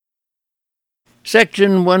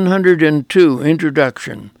Section 102,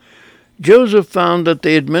 Introduction. Joseph found that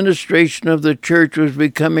the administration of the church was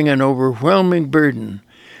becoming an overwhelming burden.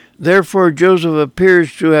 Therefore, Joseph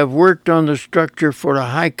appears to have worked on the structure for a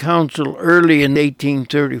high council early in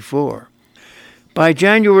 1834. By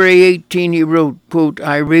January 18, he wrote, quote,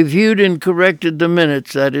 "I reviewed and corrected the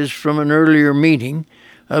minutes," that is, from an earlier meeting,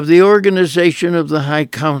 "of the organization of the High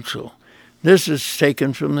Council." This is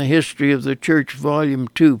taken from the History of the Church, Volume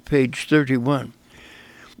 2, page 31.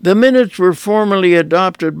 The minutes were formally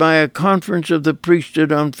adopted by a conference of the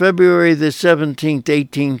priesthood on February the 17th,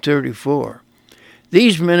 1834.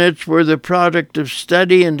 These minutes were the product of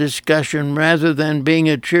study and discussion rather than being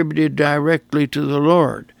attributed directly to the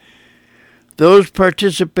Lord. Those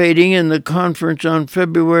participating in the conference on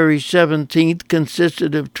February 17th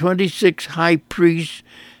consisted of 26 high priests,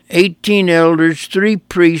 18 elders, 3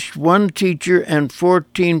 priests, 1 teacher, and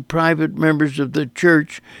 14 private members of the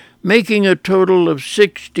church, making a total of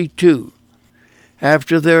 62.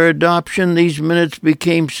 After their adoption, these minutes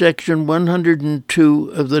became Section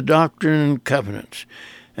 102 of the Doctrine and Covenants.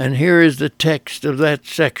 And here is the text of that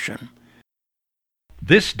section.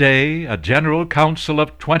 This day a general council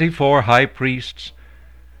of 24 high priests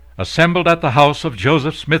assembled at the house of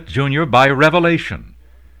Joseph Smith, Jr. by revelation,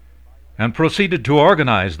 and proceeded to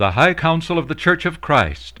organize the High Council of the Church of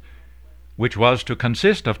Christ, which was to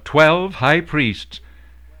consist of 12 high priests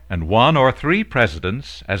and 1 or 3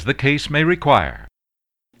 presidents, as the case may require.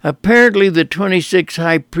 Apparently, the 26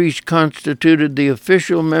 high priests constituted the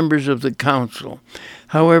official members of the council.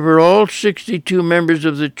 However, all 62 members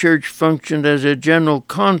of the church functioned as a general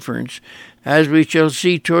conference, as we shall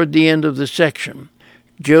see toward the end of the section.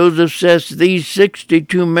 Joseph says these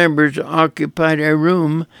 62 members occupied a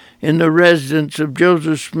room in the residence of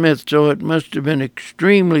Joseph Smith, so it must have been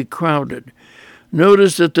extremely crowded.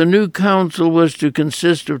 Notice that the new council was to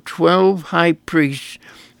consist of 12 high priests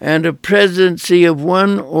and a presidency of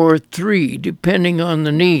 1 or 3, depending on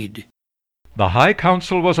the need. The High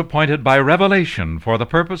Council was appointed by revelation for the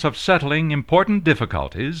purpose of settling important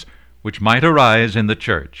difficulties which might arise in the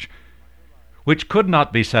church, which could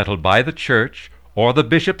not be settled by the church or the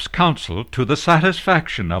bishop's council to the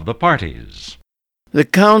satisfaction of the parties. The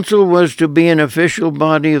council was to be an official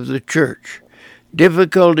body of the church.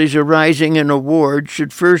 Difficulties arising in a ward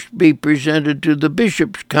should first be presented to the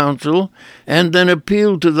bishop's council and then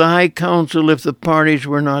appealed to the high council if the parties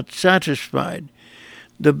were not satisfied.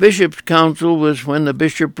 The bishop's council was when the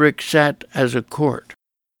bishopric sat as a court.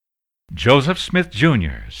 Joseph Smith,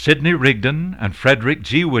 Jr., Sidney Rigdon, and Frederick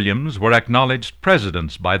G. Williams were acknowledged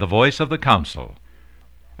presidents by the voice of the council,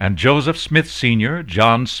 and Joseph Smith, Sr.,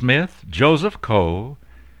 John Smith, Joseph Coe,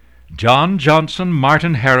 John Johnson,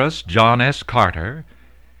 Martin Harris, John S. Carter,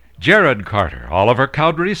 Jared Carter, Oliver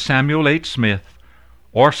Cowdery, Samuel H. Smith,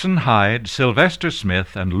 Orson Hyde, Sylvester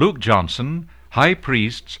Smith, and Luke Johnson, high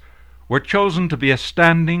priests, were chosen to be a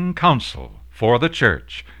standing council for the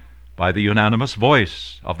church by the unanimous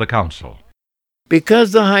voice of the council.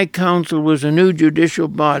 Because the High Council was a new judicial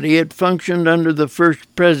body, it functioned under the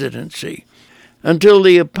first presidency. Until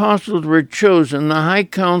the apostles were chosen, the High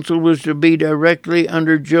Council was to be directly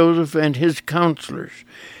under Joseph and his counselors.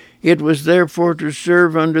 It was therefore to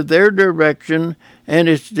serve under their direction, and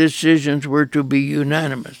its decisions were to be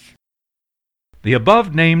unanimous. The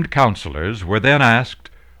above-named counselors were then asked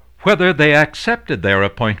whether they accepted their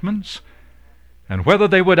appointments, and whether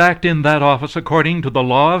they would act in that office according to the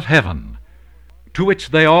law of heaven, to which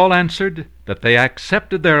they all answered that they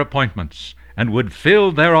accepted their appointments, and would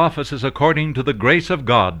fill their offices according to the grace of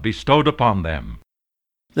God bestowed upon them.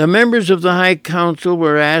 The members of the High Council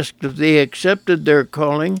were asked if they accepted their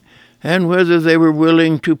calling, and whether they were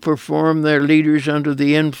willing to perform their leaders under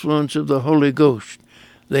the influence of the Holy Ghost.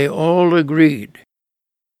 They all agreed.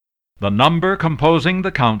 The number composing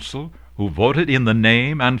the council, who voted in the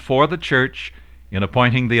name and for the church in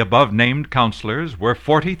appointing the above-named counselors, were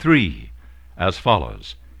 43, as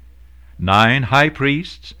follows: 9 high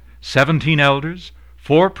priests, 17 elders,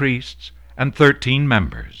 4 priests, and 13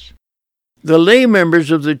 members. The lay members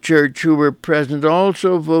of the church who were present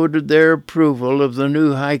also voted their approval of the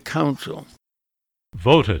new High Council.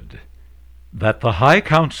 Voted that the High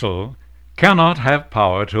Council cannot have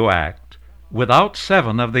power to act without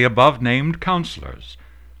 7 of the above-named counselors,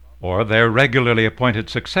 or their regularly appointed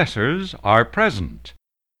successors, are present.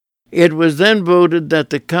 It was then voted that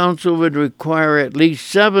the council would require at least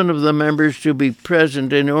 7 of the members to be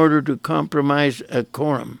present in order to compromise a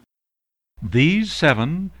quorum. These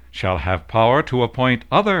 7 shall have power to appoint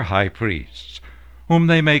other high priests, whom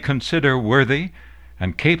they may consider worthy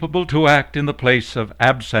and capable to act in the place of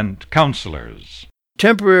absent counselors.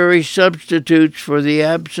 Temporary substitutes for the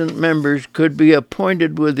absent members could be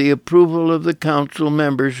appointed with the approval of the council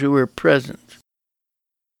members who were present.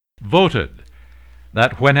 Voted,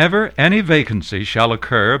 that whenever any vacancy shall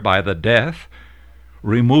occur by the death,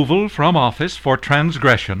 removal from office for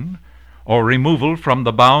transgression, or removal from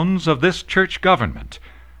the bounds of this church government,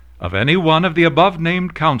 of any one of the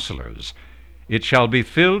above-named councilors, it shall be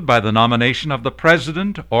filled by the nomination of the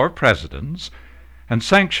president or presidents, and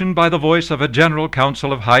sanctioned by the voice of a general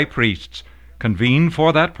council of high priests, convened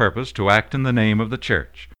for that purpose to act in the name of the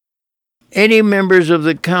church. Any members of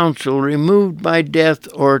the council removed by death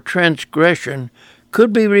or transgression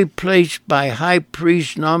could be replaced by high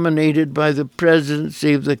priests nominated by the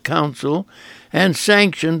presidency of the council and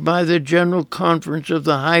sanctioned by the general conference of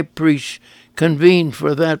the high priests convened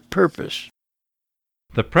for that purpose.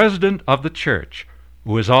 The president of the church,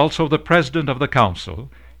 who is also the president of the council,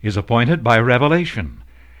 is appointed by revelation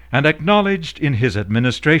and acknowledged in his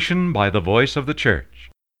administration by the voice of the church.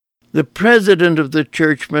 The president of the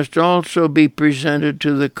church must also be presented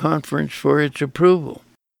to the conference for its approval.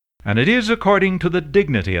 And it is according to the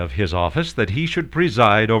dignity of his office that he should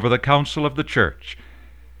preside over the council of the church.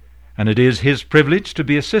 And it is his privilege to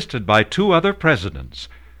be assisted by 2 other presidents,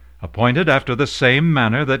 appointed after the same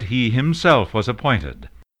manner that he himself was appointed.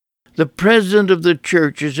 The president of the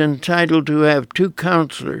church is entitled to have 2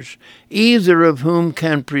 counselors, either of whom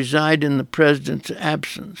can preside in the president's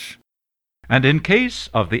absence. And in case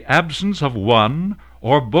of the absence of one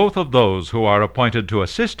or both of those who are appointed to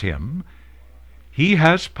assist him, he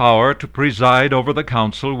has power to preside over the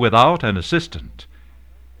council without an assistant.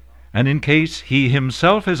 And in case he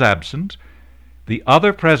himself is absent, the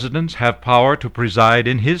other presidents have power to preside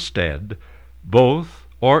in his stead, both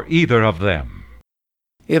or either of them.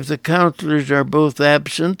 If the counselors are both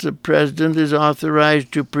absent, the president is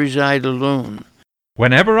authorized to preside alone.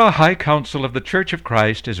 Whenever a high council of the Church of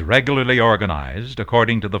Christ is regularly organized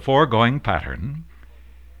according to the foregoing pattern,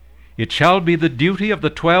 it shall be the duty of the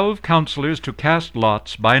 12 counselors to cast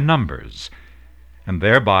lots by numbers, and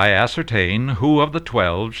thereby ascertain who of the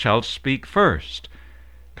 12 shall speak first,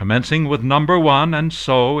 commencing with number 1 and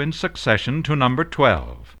so in succession to number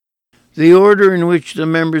 12. The order in which the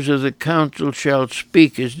members of the council shall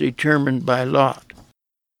speak is determined by lot.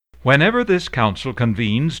 Whenever this council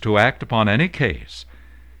convenes to act upon any case,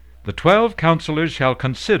 the 12 counselors shall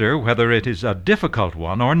consider whether it is a difficult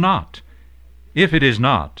one or not. If it is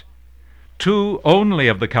not, 2 only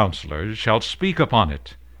of the counselors shall speak upon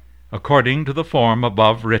it, according to the form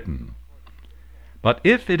above written. But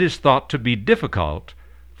if it is thought to be difficult,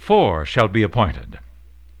 4 shall be appointed.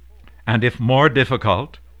 And if more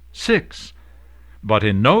difficult, 6, but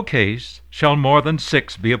in no case shall more than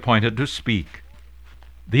 6 be appointed to speak.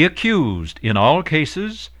 The accused, in all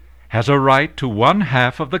cases, has a right to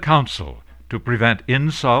 1/2 of the council to prevent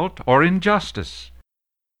insult or injustice.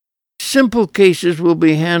 Simple cases will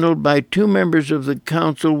be handled by 2 members of the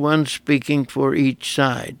council, 1 speaking for each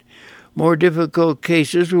side. More difficult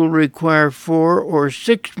cases will require 4 or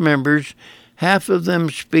 6 members, half of them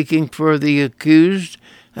speaking for the accused,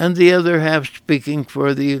 and the other half speaking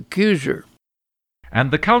for the accuser.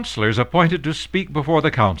 And the counselors appointed to speak before the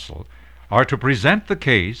council are to present the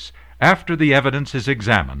case after the evidence is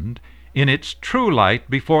examined in its true light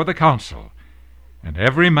before the council, and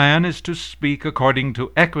every man is to speak according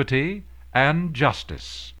to equity and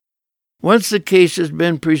justice. Once the case has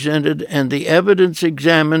been presented and the evidence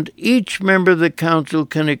examined, each member of the council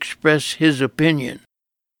can express his opinion.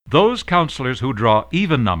 Those counselors who draw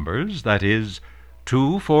even numbers, that is,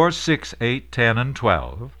 2, 4, 6, 8, 10, and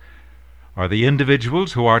 12, are the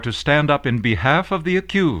individuals who are to stand up in behalf of the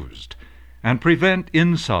accused and prevent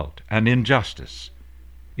insult and injustice.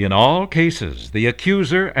 In all cases, the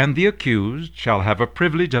accuser and the accused shall have a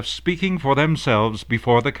privilege of speaking for themselves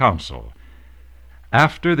before the council.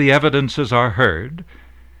 After the evidences are heard,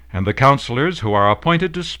 and the counselors who are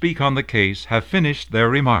appointed to speak on the case have finished their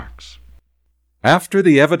remarks. After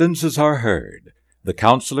the evidences are heard, the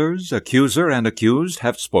counselors, accuser, and accused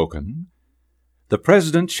have spoken, the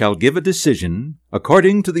president shall give a decision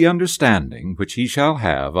according to the understanding which he shall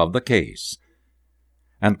have of the case,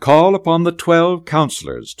 and call upon the 12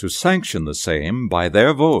 counselors to sanction the same by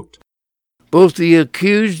their vote. Both the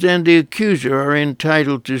accused and the accuser are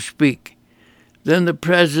entitled to speak. Then the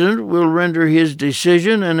president will render his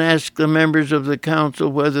decision and ask the members of the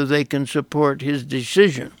council whether they can support his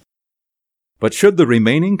decision. But should the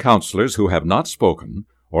remaining counselors who have not spoken,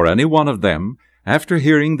 or any one of them, after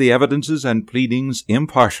hearing the evidences and pleadings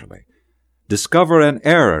impartially, discover an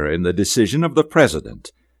error in the decision of the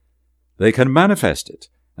president, they can manifest it,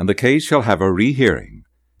 and the case shall have a rehearing.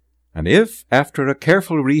 And if, after a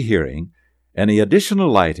careful rehearing, any additional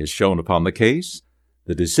light is shown upon the case,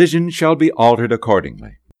 the decision shall be altered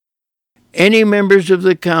accordingly. Any members of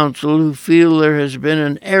the council who feel there has been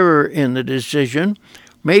an error in the decision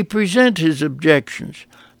may present his objections,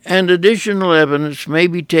 and additional evidence may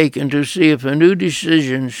be taken to see if a new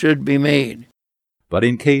decision should be made. But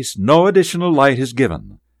in case no additional light is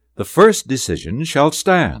given, the first decision shall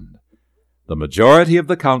stand, the majority of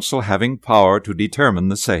the council having power to determine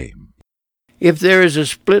the same. If there is a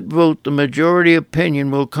split vote, the majority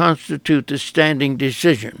opinion will constitute the standing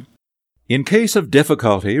decision. In case of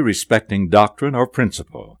difficulty respecting doctrine or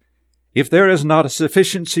principle, if there is not a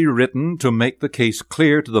sufficiency written to make the case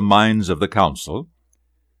clear to the minds of the council,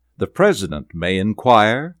 the president may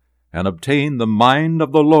inquire and obtain the mind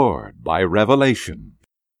of the Lord by revelation.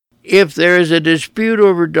 If there is a dispute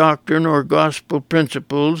over doctrine or gospel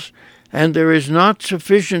principles, and there is not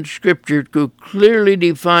sufficient scripture to clearly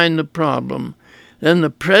define the problem, then the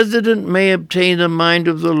president may obtain the mind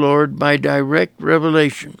of the Lord by direct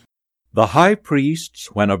revelation. The high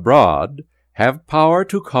priests, when abroad, have power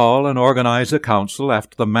to call and organize a council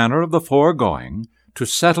after the manner of the foregoing to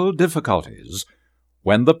settle difficulties,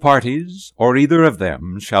 when the parties, or either of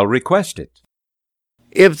them, shall request it.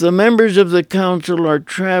 If the members of the council are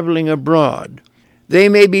traveling abroad, they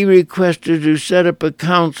may be requested to set up a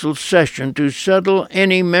council session to settle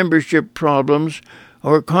any membership problems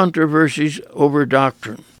or controversies over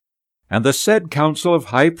doctrine. And the said council of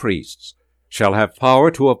high priests shall have power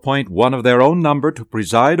to appoint one of their own number to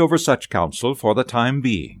preside over such council for the time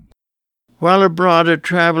being. While abroad, a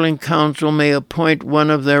traveling council may appoint one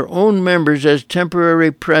of their own members as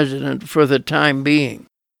temporary president for the time being.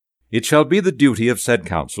 It shall be the duty of said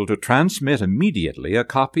council to transmit immediately a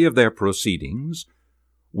copy of their proceedings,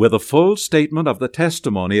 with a full statement of the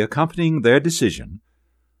testimony accompanying their decision,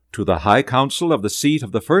 to the High Council of the seat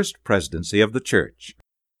of the First Presidency of the Church.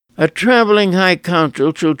 A traveling High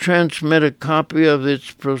Council shall transmit a copy of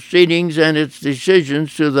its proceedings and its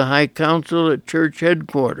decisions to the High Council at church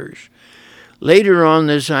headquarters. Later on,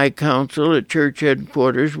 this High Council at church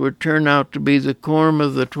headquarters would turn out to be the quorum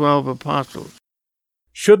of the 12 apostles.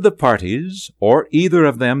 Should the parties, or either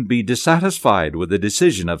of them, be dissatisfied with the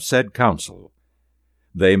decision of said council,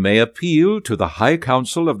 they may appeal to the High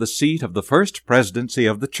Council of the seat of the First Presidency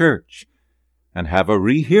of the Church, and have a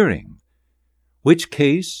rehearing, which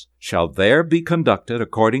case shall there be conducted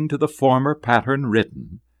according to the former pattern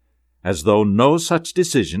written, as though no such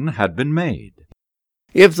decision had been made.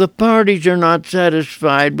 If the parties are not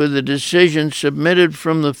satisfied with the decision submitted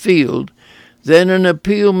from the field, then an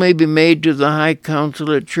appeal may be made to the High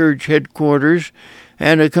Council at church headquarters,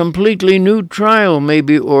 and a completely new trial may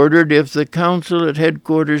be ordered if the council at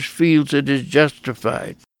headquarters feels it is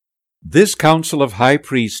justified. This council of high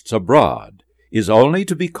priests abroad is only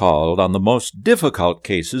to be called on the most difficult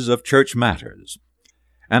cases of church matters,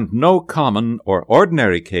 and no common or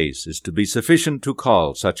ordinary case is to be sufficient to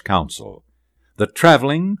call such council. The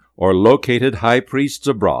traveling or located high priests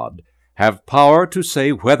abroad have power to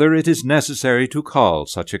say whether it is necessary to call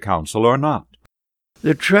such a council or not.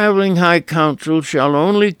 The traveling High Council shall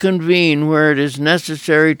only convene where it is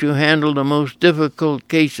necessary to handle the most difficult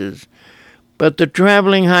cases, but the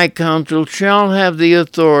traveling High Council shall have the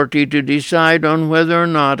authority to decide on whether or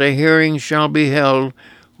not a hearing shall be held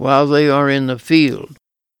while they are in the field.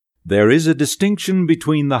 There is a distinction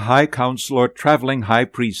between the High Council or traveling high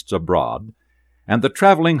priests abroad and the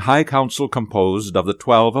traveling High Council composed of the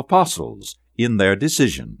 12 apostles in their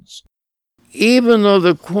decisions. Even though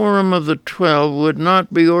the quorum of the 12 would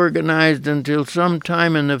not be organized until some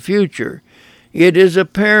time in the future, it is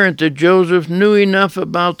apparent that Joseph knew enough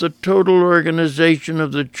about the total organization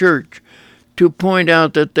of the church to point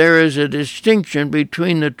out that there is a distinction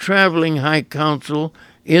between the traveling High Council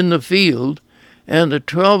in the field and the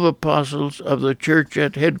 12 apostles of the church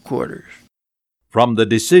at headquarters. From the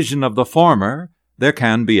decision of the former, there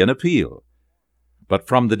can be an appeal, but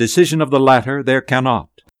from the decision of the latter, there cannot.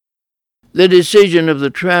 The decision of the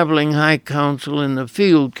traveling High Council in the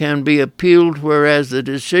field can be appealed, whereas the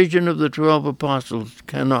decision of the 12 apostles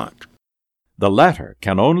cannot. The latter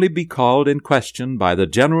can only be called in question by the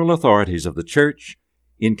general authorities of the Church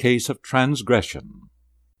in case of transgression.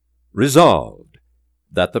 Resolved,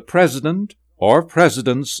 that the President or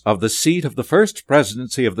Presidents of the seat of the First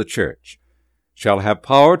Presidency of the Church shall have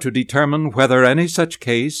power to determine whether any such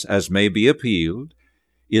case as may be appealed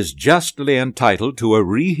is justly entitled to a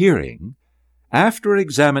rehearing after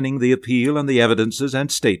examining the appeal and the evidences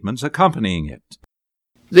and statements accompanying it.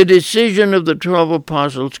 The decision of the 12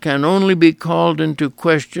 apostles can only be called into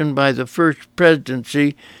question by the First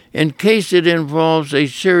Presidency in case it involves a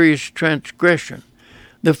serious transgression.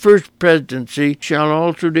 The first presidency shall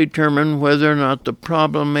also determine whether or not the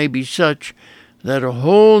problem may be such that a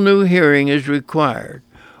whole new hearing is required,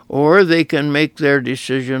 or they can make their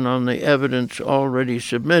decision on the evidence already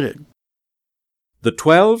submitted. The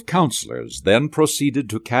 12 counselors then proceeded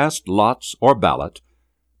to cast lots or ballot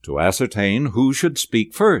to ascertain who should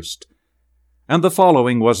speak first, and the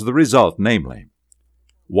following was the result, namely: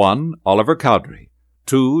 1. Oliver Cowdery,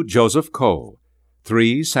 2. Joseph Coe,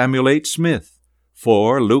 3. Samuel H. Smith,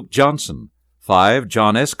 4. Luke Johnson, 5.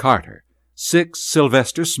 John S. Carter, 6.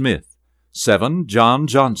 Sylvester Smith, 7. John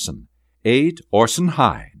Johnson, 8. Orson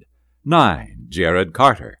Hyde, 9. Jared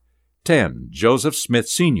Carter, 10. Joseph Smith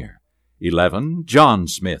Sr., 11. John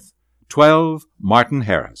Smith, 12. Martin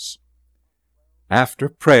Harris. After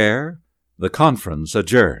prayer, the conference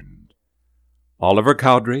adjourned. Oliver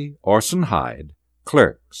Cowdery, Orson Hyde,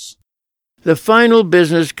 clerks. The final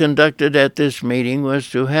business conducted at this meeting was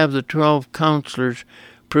to have the 12 counselors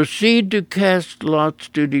proceed to cast lots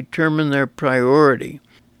to determine their priority.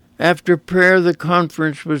 After prayer, the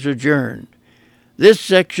conference was adjourned. This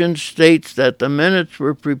section states that the minutes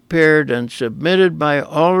were prepared and submitted by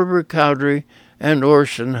Oliver Cowdery and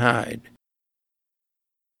Orson Hyde.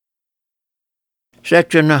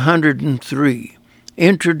 Section 103.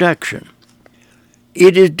 Introduction.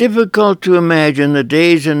 It is difficult to imagine the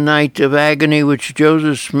days and nights of agony which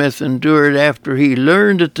Joseph Smith endured after he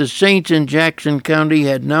learned that the saints in Jackson County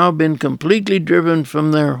had now been completely driven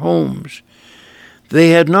from their homes.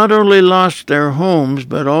 They had not only lost their homes,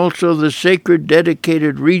 but also the sacred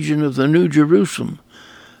dedicated region of the New Jerusalem,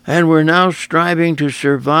 and were now striving to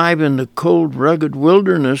survive in the cold, rugged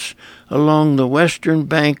wilderness along the western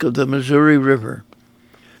bank of the Missouri River.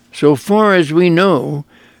 So far as we know,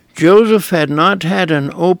 Joseph had not had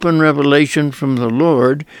an open revelation from the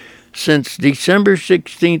Lord since December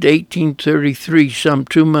 16, 1833, some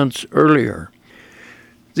 2 months earlier.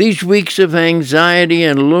 These weeks of anxiety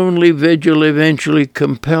and lonely vigil eventually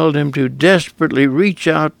compelled him to desperately reach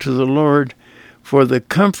out to the Lord for the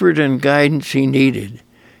comfort and guidance he needed.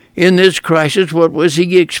 In this crisis, what was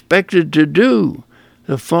he expected to do?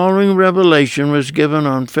 The following revelation was given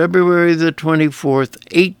on February the 24th,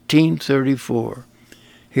 1834.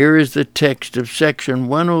 Here is the text of section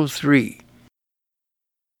 103.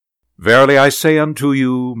 Verily I say unto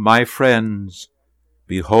you, my friends,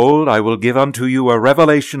 behold, I will give unto you a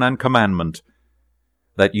revelation and commandment,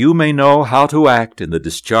 that you may know how to act in the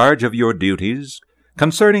discharge of your duties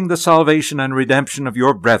concerning the salvation and redemption of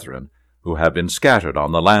your brethren who have been scattered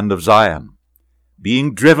on the land of Zion,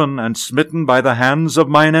 being driven and smitten by the hands of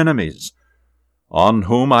mine enemies, on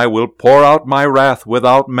whom I will pour out my wrath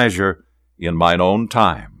without measure in mine own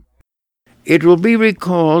time. It will be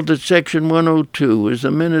recalled that Section 102 is the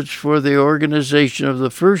minutes for the organization of the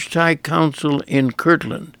First High Council in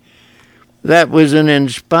Kirtland. That was an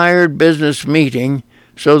inspired business meeting,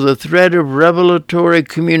 so the thread of revelatory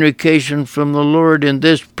communication from the Lord in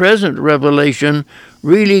this present revelation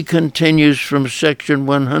really continues from Section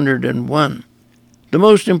 101. The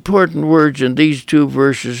most important words in these 2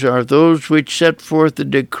 verses are those which set forth the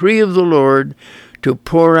decree of the Lord to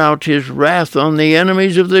pour out his wrath on the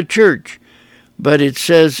enemies of the church, but it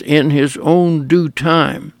says in his own due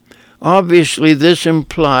time. Obviously, this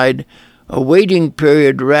implied a waiting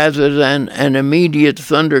period rather than an immediate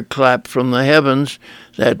thunderclap from the heavens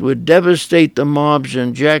that would devastate the mobs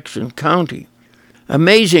in Jackson County.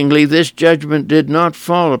 Amazingly, this judgment did not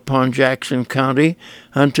fall upon Jackson County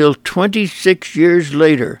until 26 years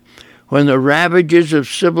later, when the ravages of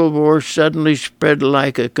civil war suddenly spread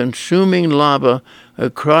like a consuming lava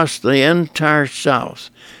across the entire South.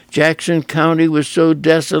 Jackson County was so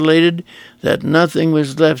desolated that nothing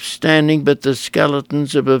was left standing but the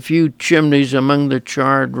skeletons of a few chimneys among the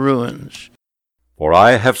charred ruins. For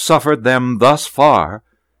I have suffered them thus far,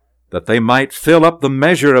 that they might fill up the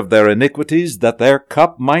measure of their iniquities, that their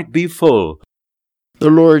cup might be full. The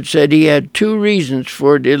Lord said he had 2 reasons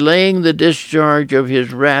for delaying the discharge of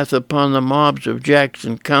his wrath upon the mobs of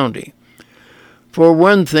Jackson County. For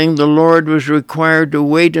one thing, the Lord was required to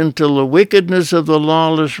wait until the wickedness of the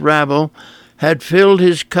lawless rabble had filled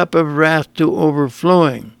his cup of wrath to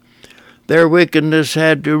overflowing. Their wickedness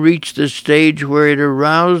had to reach the stage where it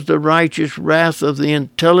aroused the righteous wrath of the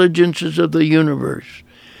intelligences of the universe.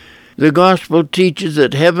 The gospel teaches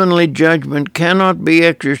that heavenly judgment cannot be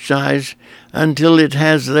exercised until it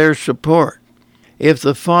has their support. If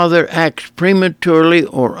the Father acts prematurely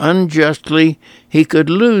or unjustly, he could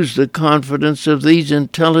lose the confidence of these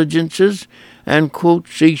intelligences and, quote,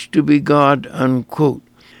 cease to be God, unquote.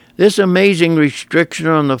 This amazing restriction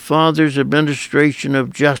on the Father's administration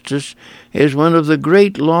of justice is one of the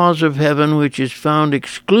great laws of heaven which is found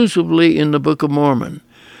exclusively in the Book of Mormon.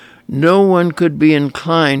 No one could be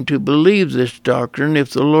inclined to believe this doctrine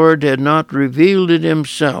if the Lord had not revealed it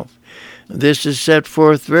himself. This is set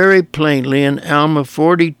forth very plainly in Alma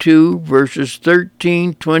 42, verses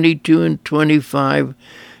 13, 22, and 25,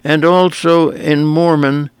 and also in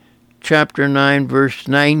Mormon, chapter 9, verse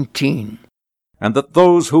 19. And that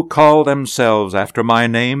those who call themselves after my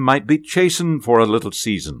name might be chastened for a little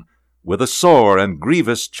season, with a sore and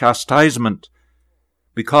grievous chastisement,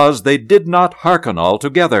 because they did not hearken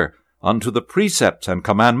altogether unto the precepts and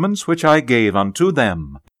commandments which I gave unto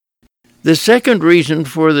them. The second reason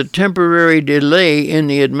for the temporary delay in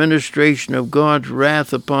the administration of God's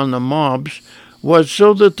wrath upon the mobs was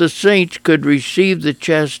so that the saints could receive the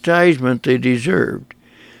chastisement they deserved.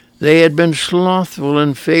 They had been slothful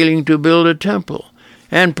in failing to build a temple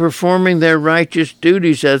and performing their righteous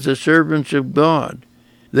duties as the servants of God.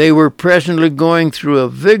 They were presently going through a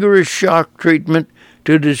vigorous shock treatment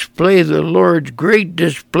to display the Lord's great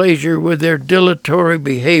displeasure with their dilatory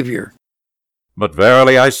behavior. But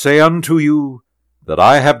verily I say unto you, that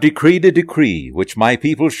I have decreed a decree which my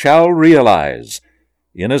people shall realize,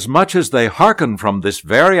 inasmuch as they hearken from this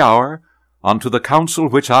very hour unto the counsel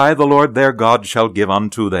which I, the Lord their God, shall give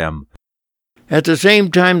unto them. At the same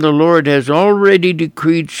time, the Lord has already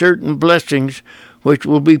decreed certain blessings which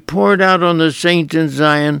will be poured out on the saints in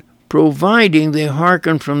Zion, providing they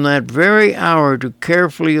hearken from that very hour to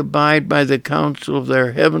carefully abide by the counsel of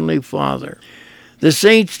their heavenly Father. The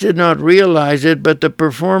saints did not realize it, but the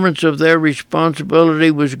performance of their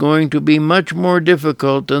responsibility was going to be much more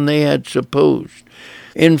difficult than they had supposed.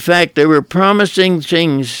 In fact, they were promising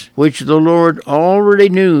things which the Lord already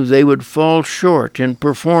knew they would fall short in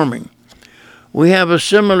performing. We have a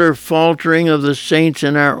similar faltering of the saints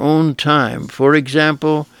in our own time. For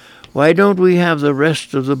example, why don't we have the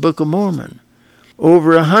rest of the Book of Mormon?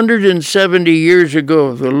 Over 170 years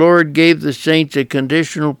ago, the Lord gave the saints a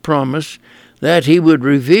conditional promise that he would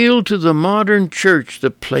reveal to the modern church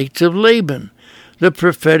the plates of Laban, the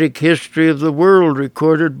prophetic history of the world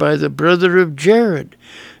recorded by the brother of Jared,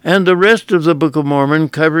 and the rest of the Book of Mormon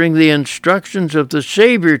covering the instructions of the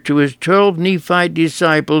Savior to his 12 Nephite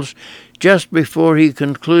disciples just before he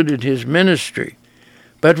concluded his ministry.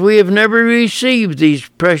 But we have never received these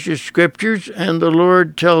precious scriptures, and the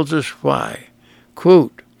Lord tells us why.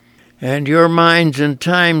 Quote, "And your minds in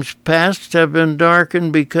times past have been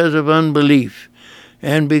darkened because of unbelief,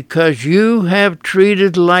 and because you have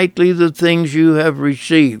treated lightly the things you have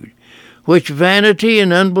received, which vanity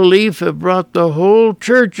and unbelief have brought the whole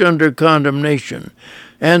church under condemnation,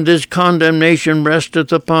 and this condemnation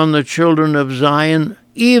resteth upon the children of Zion,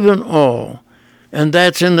 even all." And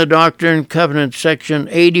that's in the Doctrine and Covenants, section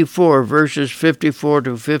 84, verses 54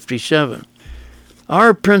 to 57.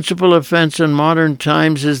 Our principal offense in modern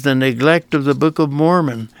times is the neglect of the Book of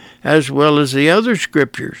Mormon, as well as the other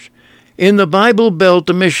scriptures. In the Bible Belt,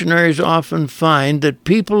 the missionaries often find that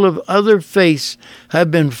people of other faiths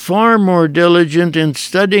have been far more diligent in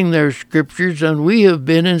studying their scriptures than we have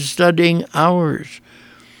been in studying ours.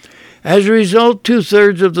 As a result,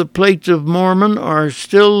 2/3 of the plates of Mormon are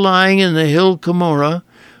still lying in the Hill Cumorah,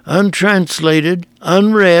 untranslated,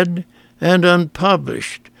 unread, and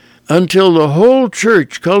unpublished. Until the whole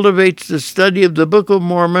church cultivates the study of the Book of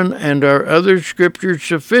Mormon and our other scriptures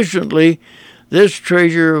sufficiently, this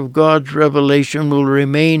treasure of God's revelation will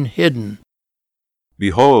remain hidden.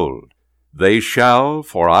 Behold, they shall,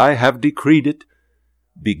 for I have decreed it,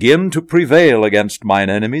 begin to prevail against mine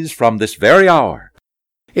enemies from this very hour.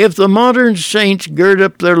 If the modern saints gird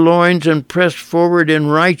up their loins and press forward in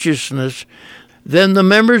righteousness, then the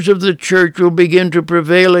members of the church will begin to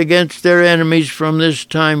prevail against their enemies from this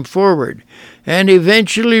time forward, and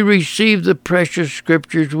eventually receive the precious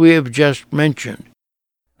scriptures we have just mentioned.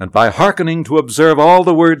 And by hearkening to observe all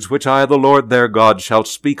the words which I, the Lord their God, shall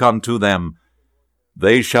speak unto them,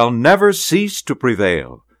 they shall never cease to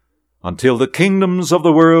prevail, until the kingdoms of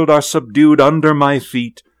the world are subdued under my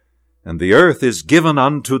feet, and the earth is given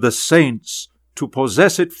unto the saints to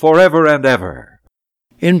possess it forever and ever.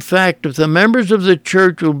 In fact, if the members of the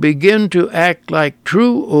church will begin to act like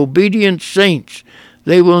true obedient saints,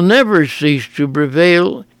 they will never cease to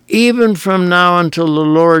prevail, even from now until the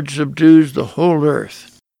Lord subdues the whole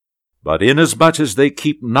earth. But inasmuch as they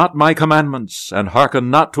keep not my commandments, and hearken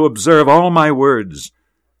not to observe all my words,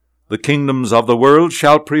 the kingdoms of the world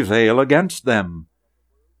shall prevail against them.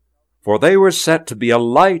 For they were set to be a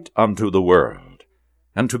light unto the world,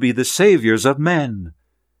 and to be the saviors of men.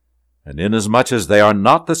 And inasmuch as they are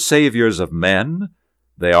not the saviors of men,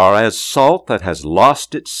 they are as salt that has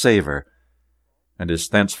lost its savor, and is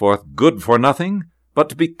thenceforth good for nothing, but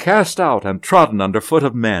to be cast out and trodden under foot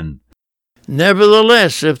of men.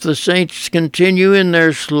 Nevertheless, if the saints continue in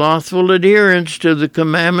their slothful adherence to the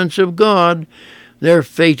commandments of God, their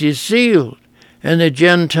fate is sealed, and the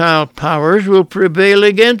Gentile powers will prevail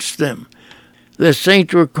against them. The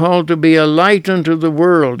saints were called to be a light unto the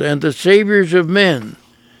world and the saviors of men.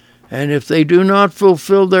 And if they do not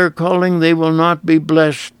fulfill their calling, they will not be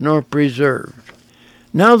blessed nor preserved.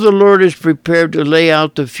 Now the Lord is prepared to lay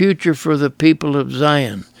out the future for the people of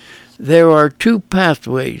Zion. There are two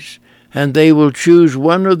pathways, and they will choose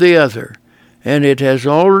one or the other, and it has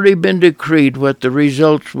already been decreed what the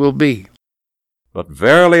results will be. But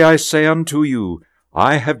verily I say unto you,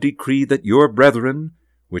 I have decreed that your brethren,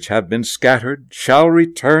 which have been scattered, shall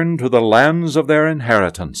return to the lands of their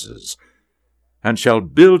inheritances, and shall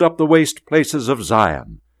build up the waste places of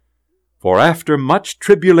Zion. For after much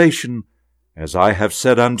tribulation, as I have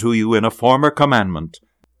said unto you in a former commandment,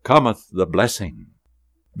 cometh the blessing.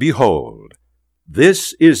 Behold,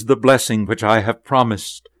 this is the blessing which I have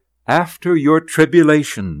promised after your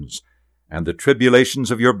tribulations, and the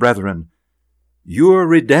tribulations of your brethren, your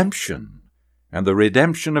redemption, and the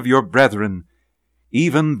redemption of your brethren,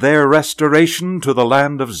 even their restoration to the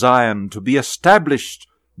land of Zion, to be established,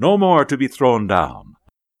 no more to be thrown down.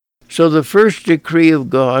 So the first decree of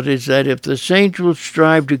God is that if the saints will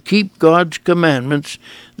strive to keep God's commandments,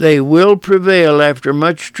 they will prevail after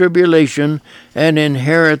much tribulation and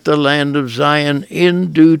inherit the land of Zion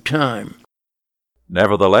in due time.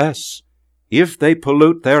 Nevertheless, if they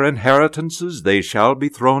pollute their inheritances, they shall be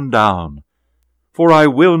thrown down. For I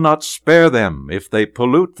will not spare them if they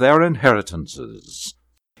pollute their inheritances.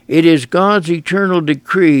 It is God's eternal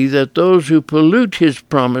decree that those who pollute his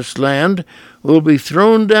promised land will be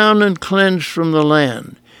thrown down and cleansed from the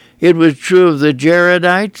land. It was true of the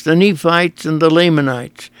Jaredites, the Nephites, and the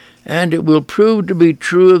Lamanites, and it will prove to be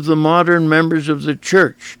true of the modern members of the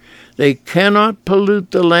church. They cannot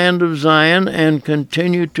pollute the land of Zion and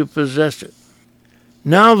continue to possess it.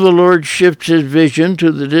 Now the Lord shifts his vision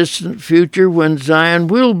to the distant future when Zion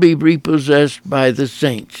will be repossessed by the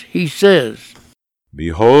saints. He says,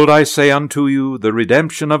 Behold, I say unto you, the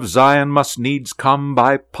redemption of Zion must needs come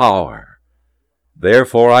by power.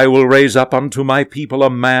 Therefore I will raise up unto my people a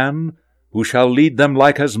man, who shall lead them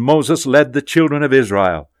like as Moses led the children of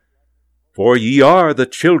Israel. For ye are the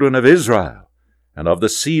children of Israel, and of the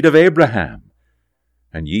seed of Abraham.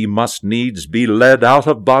 And ye must needs be led out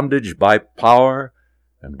of bondage by power,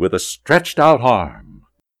 and with a stretched out arm.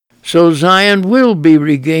 So Zion will be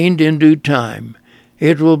regained in due time.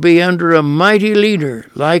 It will be under a mighty leader,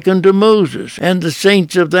 like unto Moses, and the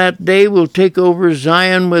saints of that day will take over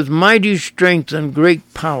Zion with mighty strength and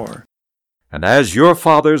great power. And as your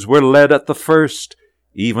fathers were led at the first,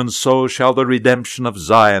 even so shall the redemption of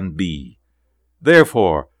Zion be.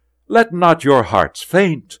 Therefore, let not your hearts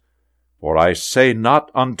faint. For I say not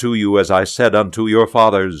unto you as I said unto your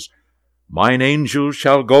fathers, Mine angel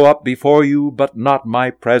shall go up before you, but not my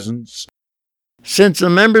presence. Since the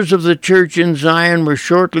members of the church in Zion were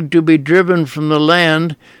shortly to be driven from the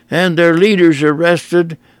land, and their leaders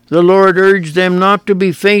arrested, the Lord urged them not to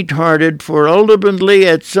be faint-hearted, for ultimately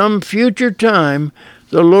at some future time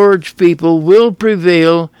the Lord's people will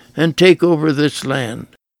prevail and take over this land.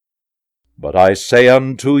 But I say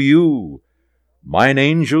unto you, Mine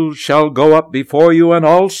angel shall go up before you, and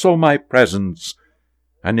also my presence,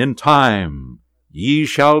 and in time ye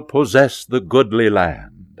shall possess the goodly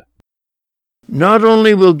land. Not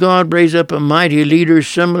only will God raise up a mighty leader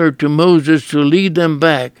similar to Moses to lead them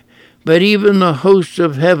back, but even the hosts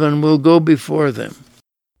of heaven will go before them.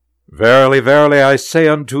 Verily, verily, I say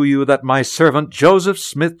unto you that my servant Joseph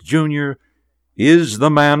Smith, Jr., is the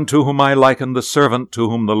man to whom I liken the servant to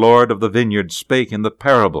whom the Lord of the vineyard spake in the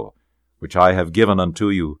parable which I have given unto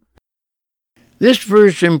you. This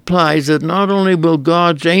verse implies that not only will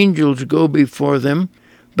God's angels go before them,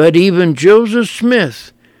 but even Joseph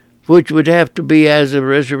Smith, which would have to be as a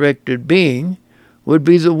resurrected being, would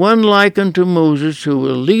be the one like unto Moses who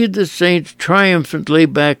will lead the saints triumphantly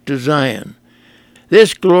back to Zion.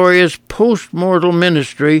 This glorious post-mortal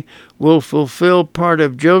ministry will fulfill part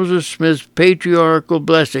of Joseph Smith's patriarchal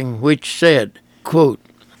blessing, which said, quote,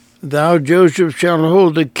 Thou, Joseph, shalt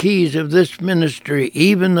hold the keys of this ministry,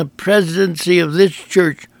 even the presidency of this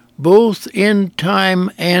church, both in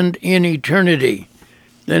time and in eternity.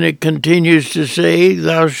 Then it continues to say,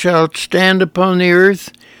 Thou shalt stand upon the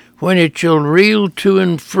earth when it shall reel to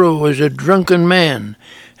and fro as a drunken man,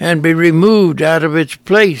 and be removed out of its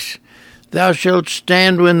place. Thou shalt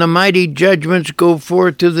stand when the mighty judgments go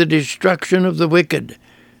forth to the destruction of the wicked.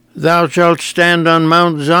 Thou shalt stand on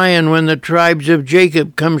Mount Zion when the tribes of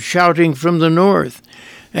Jacob come shouting from the north,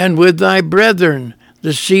 and with thy brethren,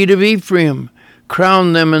 the seed of Ephraim,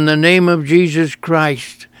 crown them in the name of Jesus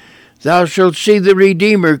Christ. Thou shalt see the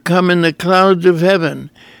Redeemer come in the clouds of heaven,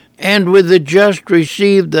 and with the just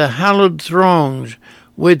receive the hallowed throngs,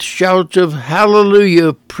 with shouts of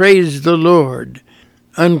Hallelujah, praise the Lord."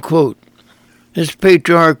 Unquote. This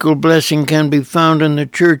patriarchal blessing can be found in the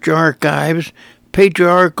Church Archives,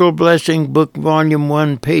 Patriarchal Blessing Book, Volume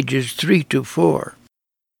 1, pages 3-4.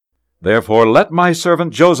 "Therefore let my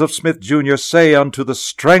servant Joseph Smith, Jr. say unto the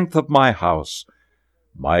strength of my house,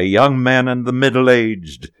 My young men and the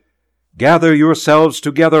middle-aged, gather yourselves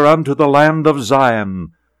together unto the land of Zion,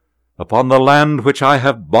 upon the land which I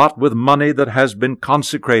have bought with money that has been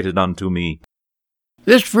consecrated unto me."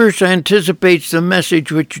 This verse anticipates the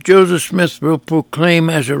message which Joseph Smith will proclaim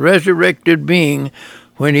as a resurrected being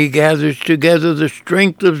when he gathers together the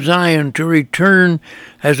strength of Zion to return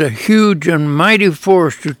as a huge and mighty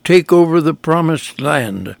force to take over the promised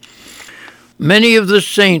land. Many of the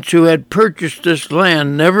saints who had purchased this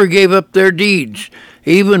land never gave up their deeds,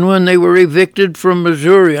 even when they were evicted from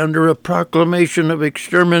Missouri under a proclamation of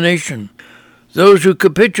extermination. Those who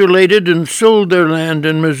capitulated and sold their land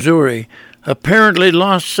in Missouri apparently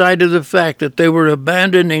lost sight of the fact that they were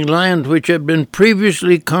abandoning land which had been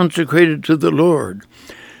previously consecrated to the Lord.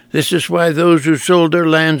 This is why those who sold their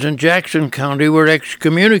lands in Jackson County were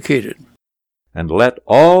excommunicated. "And let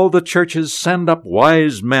all the churches send up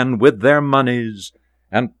wise men with their monies,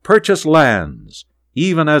 and purchase lands,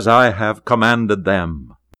 even as I have commanded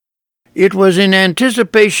them." It was in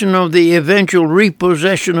anticipation of the eventual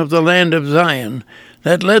repossession of the land of Zion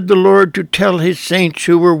that led the Lord to tell his saints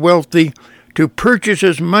who were wealthy to purchase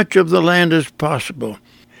as much of the land as possible.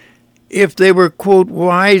 If they were, quote,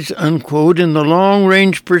 wise, unquote, in the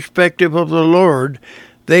long-range perspective of the Lord,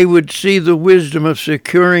 they would see the wisdom of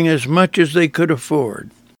securing as much as they could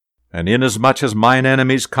afford. "And inasmuch as mine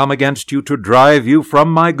enemies come against you to drive you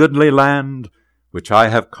from my goodly land, which I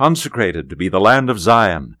have consecrated to be the land of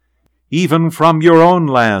Zion, even from your own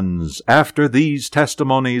lands, after these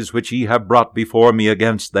testimonies which ye have brought before me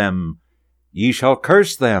against them, ye shall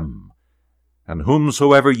curse them. And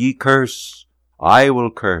whomsoever ye curse, I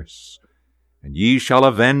will curse, and ye shall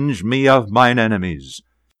avenge me of mine enemies."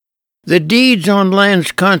 The deeds on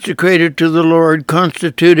lands consecrated to the Lord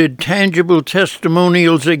constituted tangible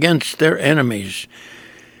testimonials against their enemies.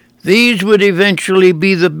 These would eventually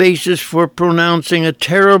be the basis for pronouncing a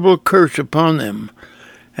terrible curse upon them.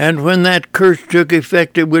 And when that curse took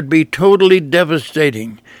effect, it would be totally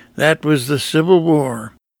devastating. That was the Civil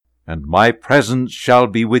War. "And my presence shall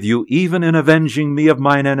be with you even in avenging me of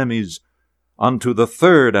mine enemies, unto the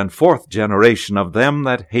 3rd and 4th generation of them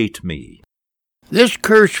that hate me." This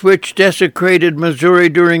curse which desecrated Missouri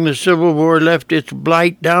during the Civil War left its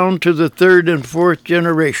blight down to the 3rd and 4th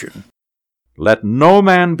generation. "Let no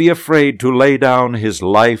man be afraid to lay down his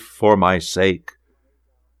life for my sake.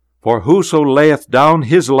 For whoso layeth down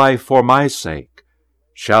his life for my sake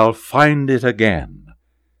shall find it again.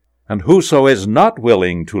 And whoso is not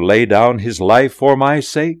willing to lay down his life for my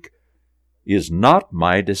sake is not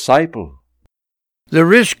my disciple." The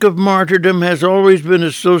risk of martyrdom has always been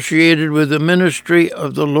associated with the ministry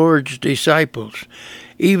of the Lord's disciples.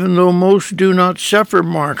 Even though most do not suffer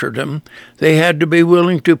martyrdom, they had to be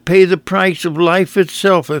willing to pay the price of life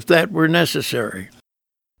itself if that were necessary.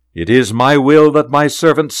 "It is my will that my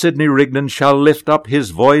servant Sidney Rigdon shall lift up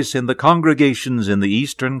his voice in the congregations in the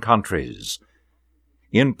eastern countries,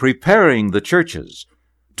 in preparing the churches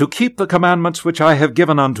to keep the commandments which I have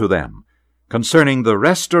given unto them, concerning the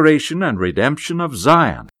restoration and redemption of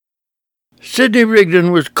Zion." Sidney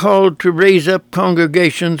Rigdon was called to raise up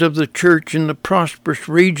congregations of the church in the prosperous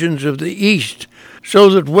regions of the East, so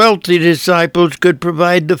that wealthy disciples could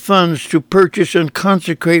provide the funds to purchase and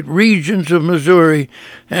consecrate regions of Missouri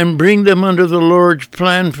and bring them under the Lord's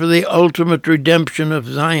plan for the ultimate redemption of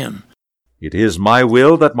Zion. "It is my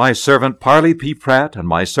will that my servant Parley P. Pratt and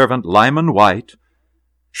my servant Lyman White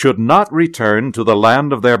should not return to the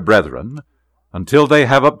land of their brethren until they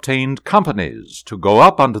have obtained companies to go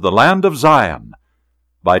up unto the land of Zion,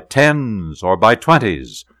 by 10s or by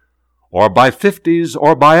 20s, or by 50s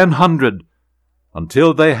or by 100,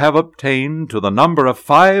 until they have obtained to the number of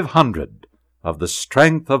 500 of the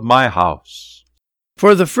strength of my house."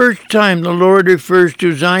 For the first time, the Lord refers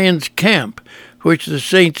to Zion's camp, which the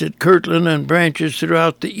saints at Kirtland and branches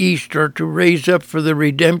throughout the East are to raise up for the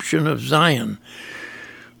redemption of Zion.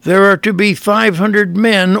 There are to be 500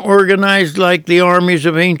 men organized like the armies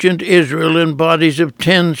of ancient Israel in bodies of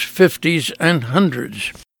 10s, 50s, and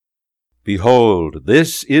 100s. "Behold,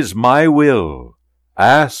 this is my will.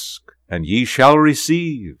 Ask, and ye shall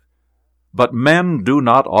receive. But men do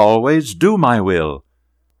not always do my will.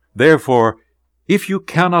 Therefore, If you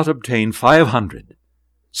cannot obtain 500,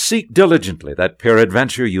 seek diligently that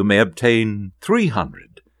peradventure you may obtain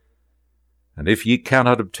 300. And if ye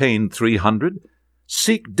cannot obtain 300,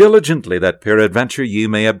 seek diligently that peradventure ye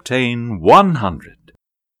may obtain 100.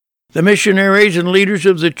 The missionaries and leaders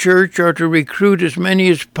of the church are to recruit as many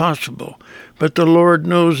as possible, but the Lord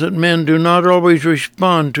knows that men do not always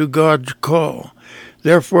respond to God's call.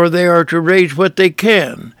 Therefore they are to raise what they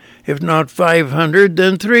can. If not 500,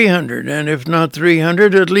 then 300, and if not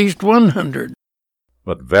 300, at least 100.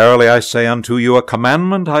 But verily I say unto you, a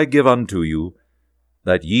commandment I give unto you,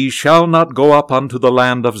 that ye shall not go up unto the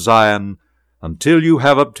land of Zion, until you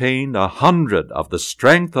have obtained 100 of the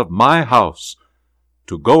strength of my house,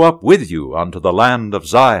 to go up with you unto the land of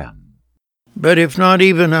Zion. But if not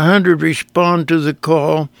even 100 respond to the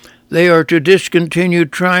call, they are to discontinue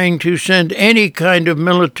trying to send any kind of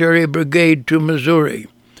military brigade to Missouri.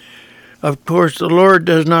 Of course, the Lord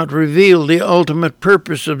does not reveal the ultimate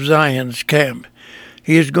purpose of Zion's camp.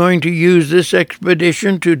 He is going to use this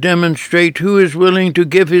expedition to demonstrate who is willing to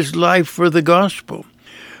give his life for the gospel.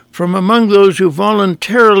 From among those who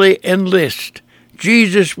voluntarily enlist,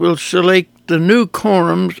 Jesus will select the new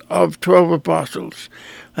quorums of 12 apostles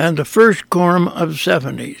and the first quorum of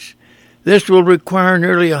 70s. This will require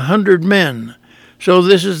nearly 100 men, so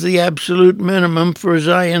this is the absolute minimum for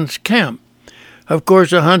Zion's camp. Of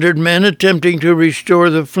course, 100 men attempting to restore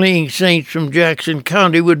the fleeing saints from Jackson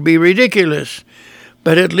County would be ridiculous,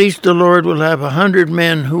 but at least the Lord will have 100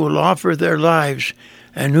 men who will offer their lives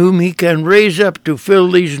and whom he can raise up to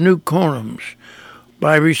fill these new quorums.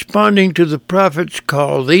 By responding to the prophet's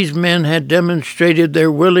call, these men had demonstrated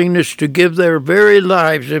their willingness to give their very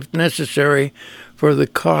lives, if necessary, for the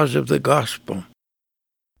cause of the gospel.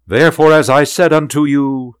 Therefore, as I said unto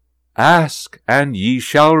you, ask, and ye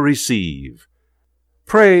shall receive.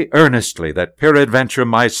 Pray earnestly that peradventure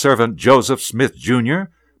my servant Joseph Smith,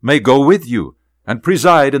 Jr. may go with you, and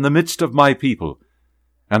preside in the midst of my people,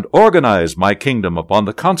 and organize my kingdom upon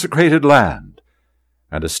the consecrated land,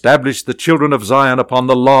 and establish the children of Zion upon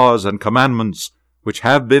the laws and commandments which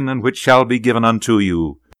have been and which shall be given unto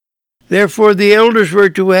you. Therefore the elders were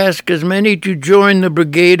to ask as many to join the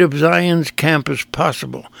brigade of Zion's camp as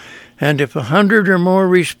possible, and if 100 or more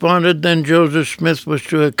responded, then Joseph Smith was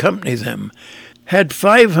to accompany them. Had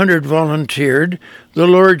 500 volunteered, the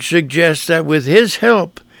Lord suggests that with his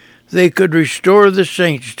help they could restore the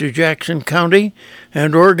saints to Jackson County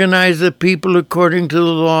and organize the people according to the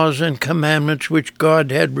laws and commandments which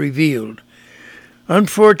God had revealed.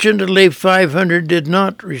 Unfortunately, 500 did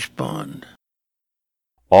not respond.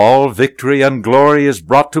 All victory and glory is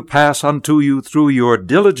brought to pass unto you through your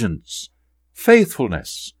diligence,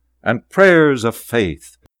 faithfulness, and prayers of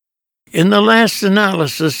faith. In the last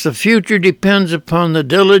analysis, the future depends upon the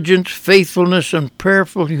diligence, faithfulness, and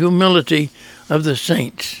prayerful humility of the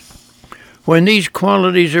saints. When these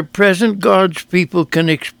qualities are present, God's people can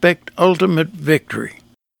expect ultimate victory.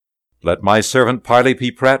 Let my servant Parley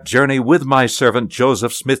P. Pratt journey with my servant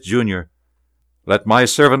Joseph Smith, Jr. Let my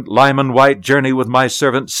servant Lyman White journey with my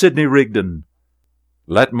servant Sidney Rigdon.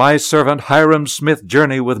 Let my servant Hiram Smith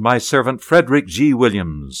journey with my servant Frederick G.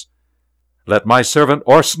 Williams. Let my servant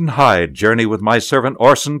Orson Hyde journey with my servant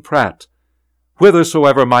Orson Pratt,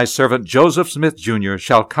 whithersoever my servant Joseph Smith, Jr.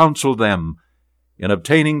 shall counsel them in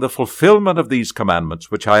obtaining the fulfillment of these commandments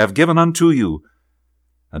which I have given unto you,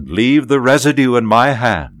 and leave the residue in my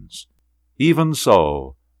hands. Even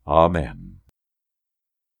so, Amen.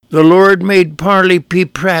 The Lord made Parley P.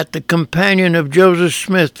 Pratt the companion of Joseph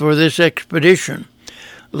Smith for this expedition.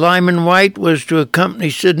 Lyman White was to accompany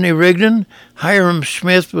Sidney Rigdon, Hiram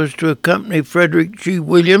Smith was to accompany Frederick G.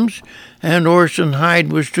 Williams, and Orson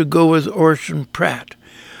Hyde was to go with Orson Pratt.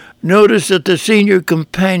 Notice that the senior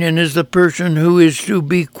companion is the person who is to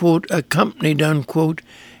be, quote, accompanied, unquote,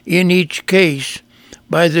 in each case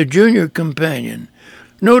by the junior companion.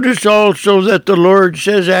 Notice also that the Lord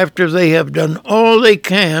says after they have done all they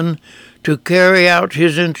can to carry out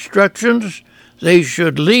his instructions, they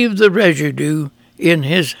should leave the residue in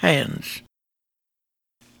his hands.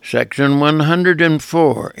 Section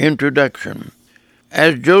 104, Introduction.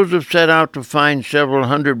 As Joseph set out to find several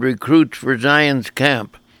hundred recruits for Zion's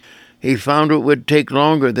camp, he found it would take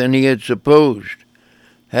longer than he had supposed.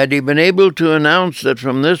 Had he been able to announce that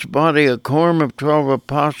from this body a quorum of 12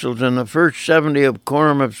 apostles and the first 70 of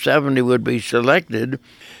quorum of 70 would be selected,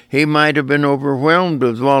 he might have been overwhelmed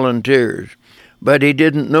with volunteers. But he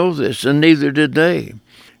didn't know this, and neither did they.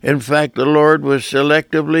 In fact, the Lord was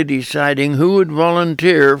selectively deciding who would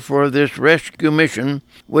volunteer for this rescue mission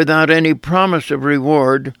without any promise of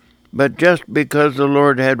reward, but just because the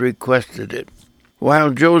Lord had requested it.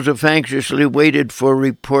 While Joseph anxiously waited for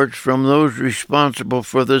reports from those responsible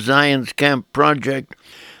for the Zion's Camp project,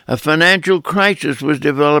 a financial crisis was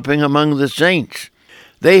developing among the saints.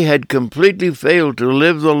 They had completely failed to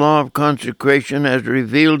live the law of consecration as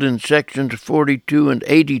revealed in sections 42 and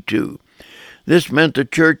 82. This meant the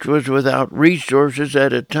church was without resources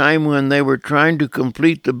at a time when they were trying to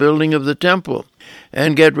complete the building of the temple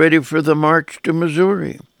and get ready for the march to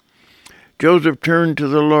Missouri. Joseph turned to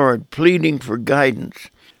the Lord, pleading for guidance.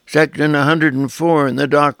 Section 104 in the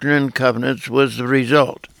Doctrine and Covenants was the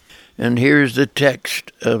result. And here's the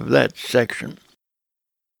text of that section.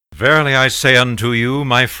 Verily I say unto you,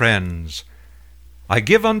 my friends, I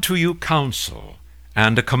give unto you counsel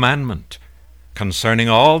and a commandment concerning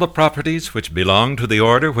all the properties which belong to the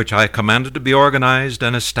order which I commanded to be organized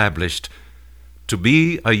and established, to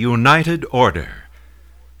be a united order,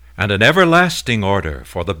 and an everlasting order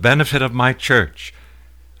for the benefit of my church,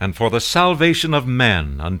 and for the salvation of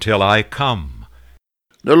men until I come.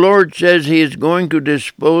 The Lord says He is going to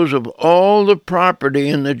dispose of all the property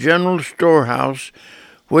in the general storehouse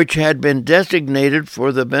which had been designated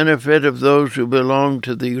for the benefit of those who belong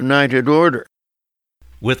to the united order,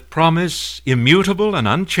 with promise immutable and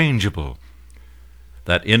unchangeable,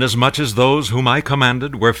 that inasmuch as those whom I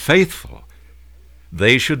commanded were faithful,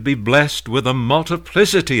 they should be blessed with a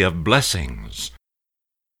multiplicity of blessings.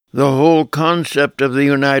 The whole concept of the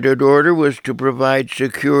united order was to provide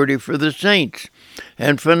security for the saints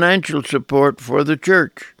and financial support for the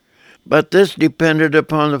church. But this depended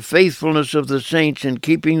upon the faithfulness of the saints in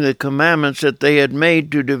keeping the commandments that they had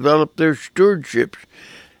made to develop their stewardships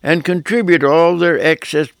and contribute all their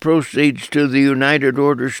excess proceeds to the United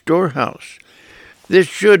Order storehouse. This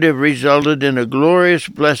should have resulted in a glorious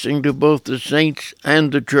blessing to both the saints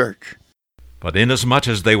and the church. But inasmuch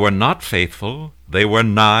as they were not faithful, they were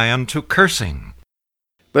nigh unto cursing.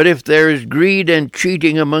 But if there is greed and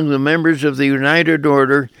cheating among the members of the United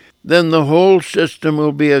Order, then the whole system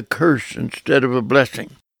will be a curse instead of a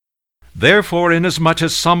blessing. Therefore, inasmuch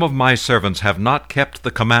as some of my servants have not kept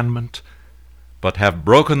the commandment, but have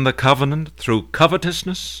broken the covenant through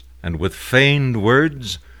covetousness and with feigned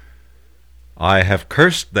words, I have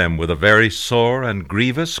cursed them with a very sore and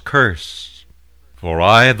grievous curse. For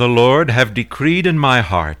I, the Lord, have decreed in my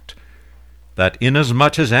heart, that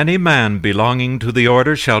inasmuch as any man belonging to the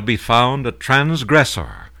order shall be found a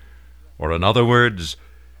transgressor, or in other words,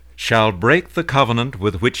 shall break the covenant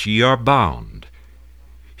with which ye are bound,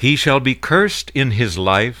 he shall be cursed in his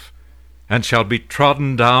life, and shall be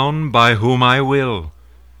trodden down by whom I will.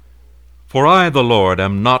 For I, the Lord,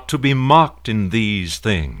 am not to be mocked in these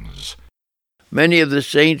things. Many of the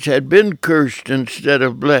saints had been cursed instead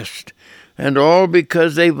of blessed, and all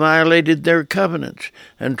because they violated their covenants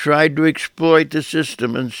and tried to exploit the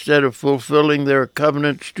system instead of fulfilling their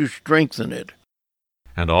covenants to strengthen it.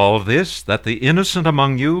 And all this, that the innocent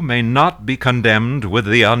among you may not be condemned with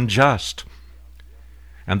the unjust,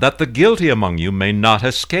 and that the guilty among you may not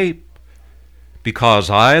escape, because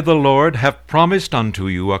I, the Lord, have promised unto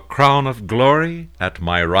you a crown of glory at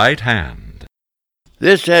my right hand.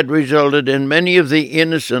 This had resulted in many of the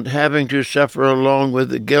innocent having to suffer along with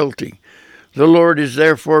the guilty. The Lord is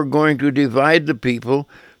therefore going to divide the people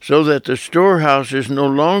so that the storehouse is no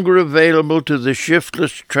longer available to the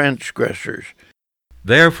shiftless transgressors.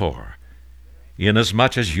 Therefore,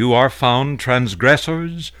 inasmuch as you are found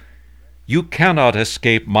transgressors, you cannot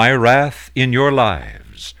escape my wrath in your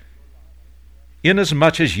lives.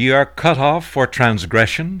 Inasmuch as ye are cut off for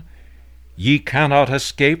transgression, ye cannot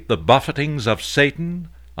escape the buffetings of Satan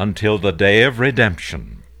until the day of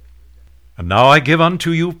redemption. And now I give unto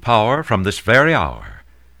you power from this very hour,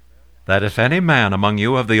 that if any man among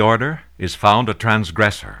you of the order is found a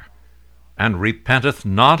transgressor, and repenteth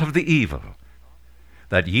not of the evil,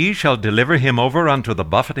 that ye shall deliver him over unto the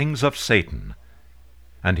buffetings of Satan,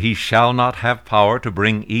 and he shall not have power to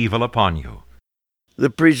bring evil upon you. The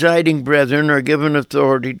presiding brethren are given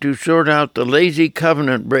authority to sort out the lazy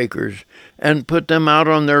covenant breakers and put them out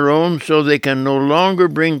on their own so they can no longer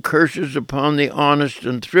bring curses upon the honest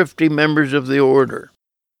and thrifty members of the order.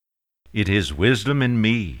 It is wisdom in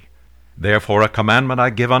me. Therefore a commandment I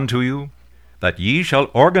give unto you, that ye shall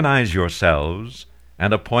organize yourselves,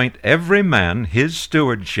 and appoint every man his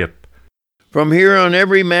stewardship. From here on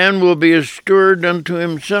every man will be a steward unto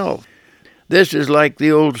himself. This is like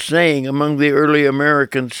the old saying among the early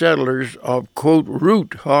American settlers of, quote,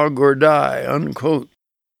 root, hog, or die, unquote.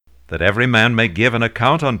 That every man may give an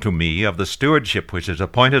account unto me of the stewardship which is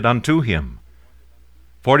appointed unto him.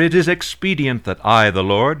 For it is expedient that I, the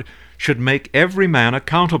Lord, should make every man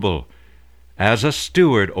accountable, as a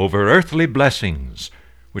steward over earthly blessings,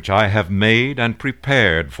 which I have made and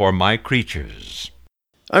prepared for my creatures.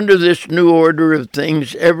 Under this new order of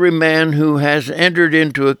things, every man who has entered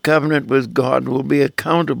into a covenant with God will be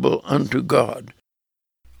accountable unto God.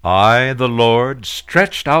 I, the Lord,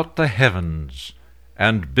 stretched out the heavens,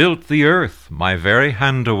 and built the earth, my very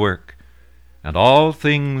handiwork, and all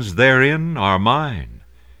things therein are mine.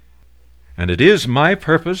 And it is my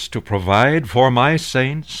purpose to provide for my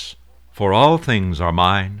saints, for all things are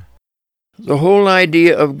mine. The whole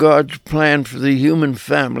idea of God's plan for the human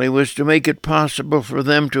family was to make it possible for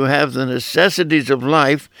them to have the necessities of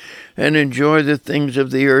life and enjoy the things of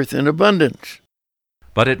the earth in abundance.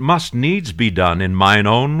 But it must needs be done in mine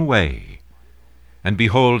own way. And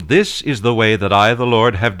behold, this is the way that I, the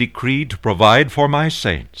Lord, have decreed to provide for my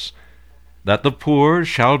saints, that the poor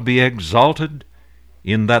shall be exalted,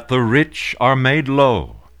 in that the rich are made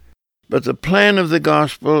low. But the plan of the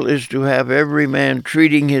gospel is to have every man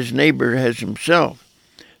treating his neighbor as himself.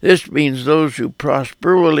 This means those who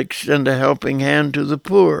prosper will extend a helping hand to the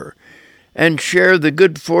poor, and share the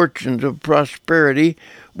good fortunes of prosperity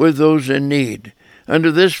with those in need.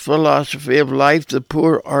 Under this philosophy of life, the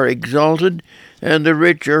poor are exalted, and the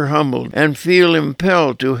rich are humbled, and feel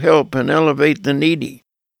impelled to help and elevate the needy.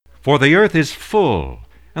 For the earth is full,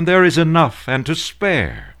 and there is enough and to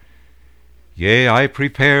spare. Yea, I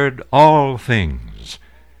prepared all things,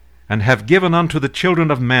 and have given unto the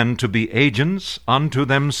children of men to be agents unto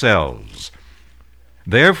themselves.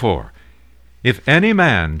 Therefore, if any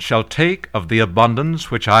man shall take of the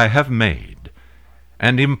abundance which I have made,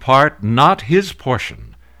 and impart not his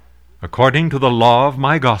portion, according to the law of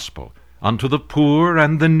my gospel, unto the poor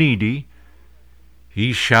and the needy,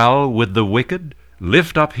 he shall with the wicked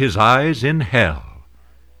lift up his eyes in hell,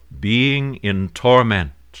 being in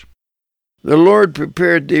torment. The Lord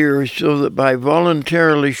prepared the earth so that by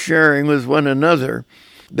voluntarily sharing with one another,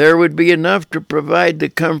 there would be enough to provide the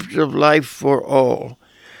comforts of life for all.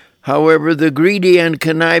 However, the greedy and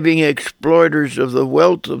conniving exploiters of the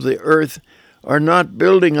wealth of the earth are not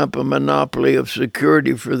building up a monopoly of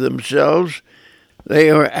security for themselves. They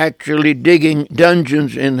are actually digging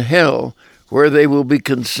dungeons in hell where they will be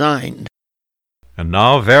consigned. And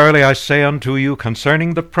now verily I say unto you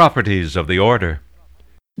concerning the properties of the order.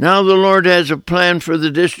 Now the Lord has a plan for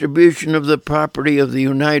the distribution of the property of the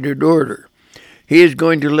United Order. He is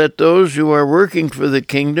going to let those who are working for the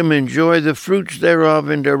kingdom enjoy the fruits thereof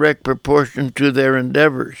in direct proportion to their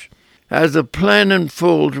endeavors. As the plan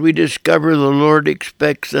unfolds, we discover the Lord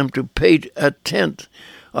expects them to pay 1/10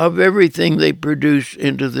 of everything they produce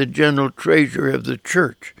into the general treasury of the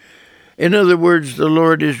church. In other words, the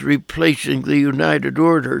Lord is replacing the United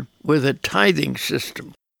Order with a tithing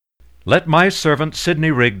system. Let my servant Sidney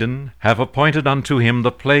Rigdon have appointed unto him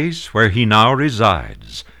the place where he now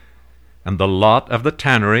resides, and the lot of the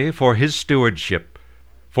tannery for his stewardship,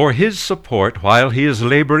 for his support while he is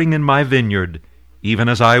laboring in my vineyard, even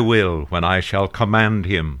as I will when I shall command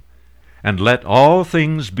him. And let all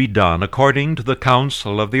things be done according to the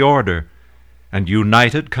counsel of the order, and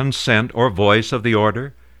united consent or voice of the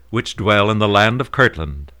order, which dwell in the land of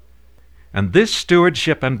Kirtland. And this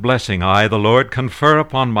stewardship and blessing I, the Lord, confer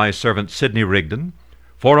upon my servant Sidney Rigdon,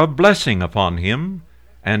 for a blessing upon him,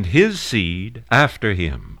 and his seed after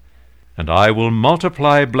him. And I will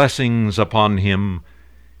multiply blessings upon him,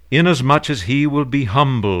 inasmuch as he will be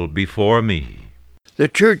humble before me. The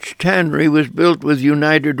church tannery was built with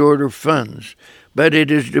United Order funds, but it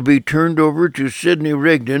is to be turned over to Sidney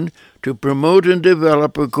Rigdon to promote and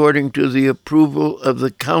develop according to the approval of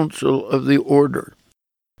the council of the order.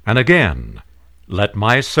 And again, let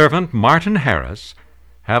my servant Martin Harris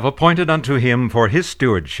have appointed unto him for his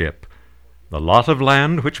stewardship the lot of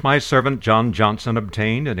land which my servant John Johnson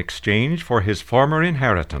obtained in exchange for his former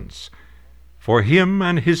inheritance, for him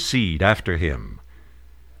and his seed after him.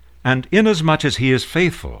 And inasmuch as he is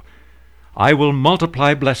faithful, I will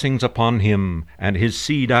multiply blessings upon him and his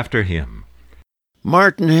seed after him.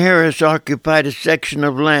 Martin Harris occupied a section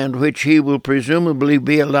of land which he will presumably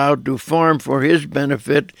be allowed to farm for his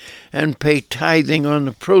benefit and pay tithing on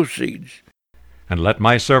the proceeds. And let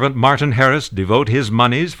my servant Martin Harris devote his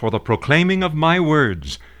monies for the proclaiming of my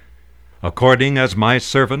words, according as my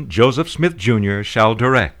servant Joseph Smith, Jr. shall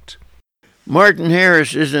direct. Martin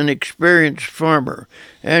Harris is an experienced farmer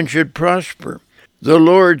and should prosper. The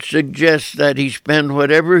Lord suggests that he spend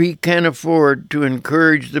whatever he can afford to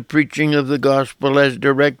encourage the preaching of the gospel as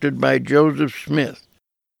directed by Joseph Smith.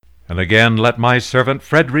 And again let my servant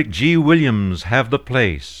Frederick G. Williams have the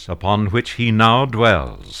place upon which he now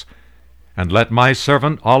dwells. And let my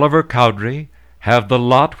servant Oliver Cowdery have the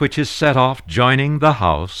lot which is set off joining the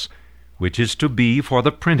house, which is to be for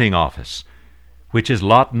the printing office, which is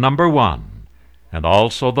lot number 1, and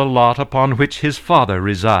also the lot upon which his father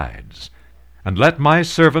resides. And let my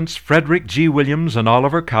servants Frederick G. Williams and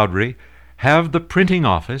Oliver Cowdery have the printing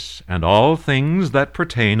office and all things that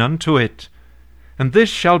pertain unto it. And this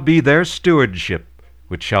shall be their stewardship,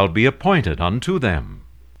 which shall be appointed unto them.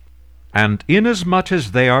 And inasmuch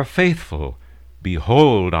as they are faithful,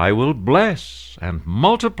 behold, I will bless and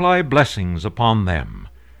multiply blessings upon them.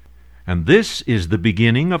 And this is the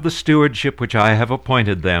beginning of the stewardship which I have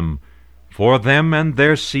appointed them, for them and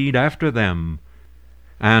their seed after them.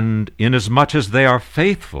 And inasmuch as they are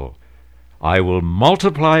faithful, I will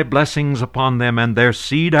multiply blessings upon them and their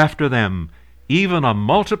seed after them, even a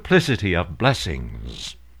multiplicity of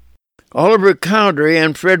blessings. Oliver Cowdery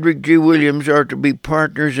and Frederick G. Williams are to be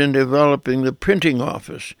partners in developing the printing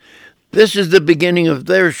office. This is the beginning of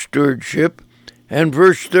their stewardship, and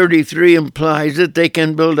verse 33 implies that they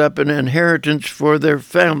can build up an inheritance for their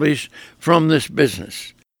families from this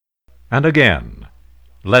business. And again,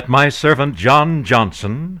 let my servant John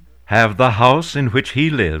Johnson have the house in which he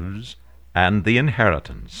lives, and the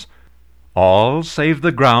inheritance, all save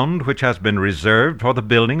the ground which has been reserved for the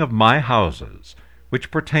building of my houses,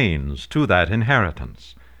 which pertains to that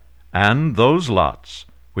inheritance, and those lots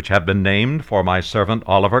which have been named for my servant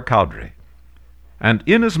Oliver Cowdery. And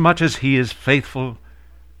inasmuch as he is faithful,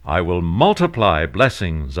 I will multiply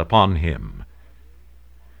blessings upon him.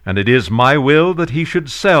 And it is my will that he should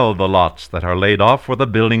sell the lots that are laid off for the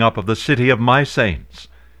building up of the city of my saints,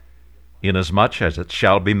 inasmuch as it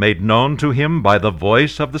shall be made known to him by the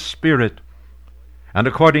voice of the Spirit, and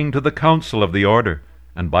according to the counsel of the order,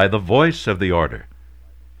 and by the voice of the order.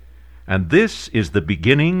 And this is the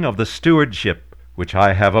beginning of the stewardship which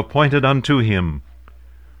I have appointed unto him,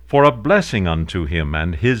 for a blessing unto him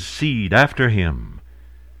and his seed after him.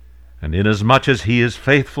 And inasmuch as he is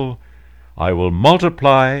faithful, I will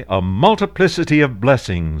multiply a multiplicity of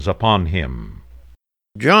blessings upon him.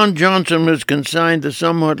 John Johnson was consigned the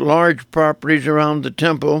somewhat large properties around the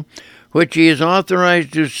temple, which he is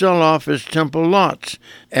authorized to sell off as temple lots,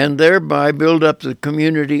 and thereby build up the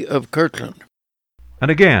community of Kirtland.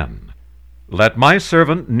 And again, let my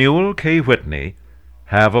servant Newell K. Whitney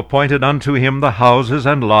have appointed unto him the houses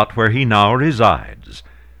and lot where he now resides,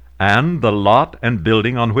 and the lot and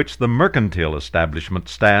building on which the mercantile establishment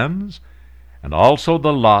stands, and also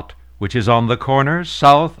the lot which is on the corner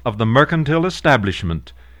south of the mercantile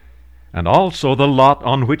establishment, and also the lot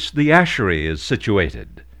on which the ashery is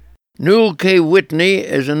situated. Newell K. Whitney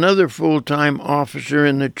is another full-time officer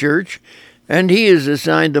in the church, and he is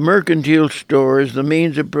assigned the mercantile store as the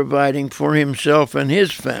means of providing for himself and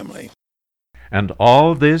his family. And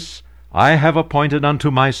all this I have appointed unto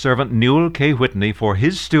my servant Newell K. Whitney for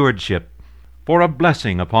his stewardship, for a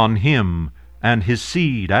blessing upon him and his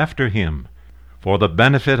seed after him, for the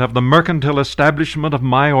benefit of the mercantile establishment of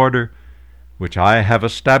my order, which I have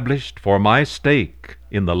established for my stake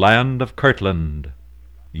in the land of Kirtland.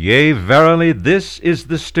 Yea, verily, this is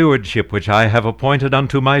the stewardship which I have appointed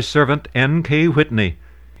unto my servant N. K. Whitney,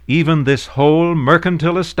 even this whole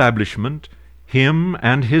mercantile establishment, him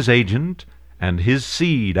and his agent, and his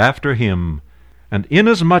seed after him. And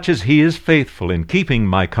inasmuch as he is faithful in keeping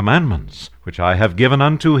my commandments, which I have given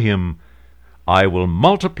unto him, I will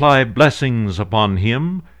multiply blessings upon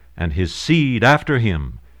him and his seed after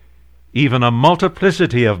him, even a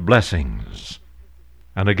multiplicity of blessings.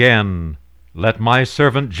 And again, let my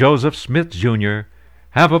servant Joseph Smith, Jr.,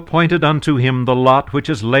 have appointed unto him the lot which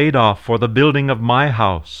is laid off for the building of my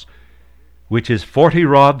house, which is 40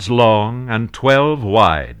 rods long and 12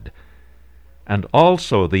 wide, and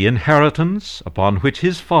also the inheritance upon which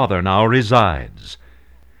his father now resides.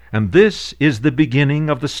 And this is the beginning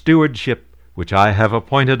of the stewardship which I have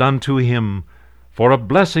appointed unto him, for a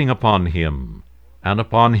blessing upon him and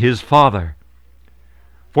upon his father.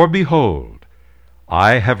 For behold,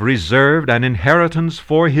 I have reserved an inheritance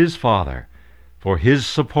for his father, for his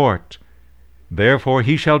support. Therefore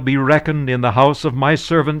he shall be reckoned in the house of my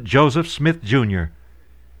servant Joseph Smith, Jr.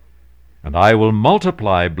 And I will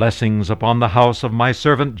multiply blessings upon the house of my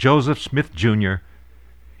servant Joseph Smith, Jr.,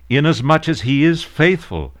 inasmuch as he is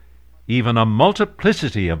faithful, even a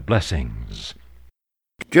multiplicity of blessings.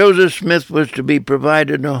 Joseph Smith was to be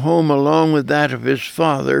provided a home along with that of his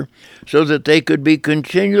father, so that they could be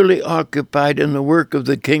continually occupied in the work of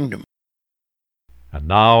the kingdom. And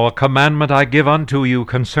now a commandment I give unto you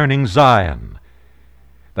concerning Zion,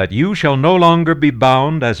 that you shall no longer be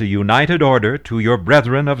bound as a united order to your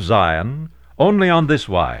brethren of Zion, only on this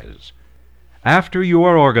wise: after you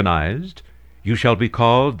are organized, you shall be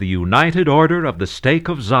called the United Order of the Stake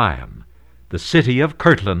of Zion, the city of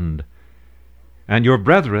Kirtland. And your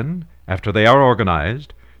brethren, after they are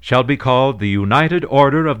organized, shall be called the United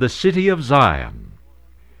Order of the City of Zion,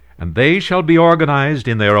 and they shall be organized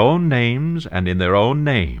in their own names and in their own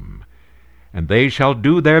name, and they shall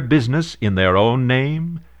do their business in their own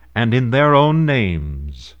name and in their own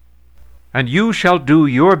names. And you shall do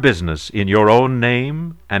your business in your own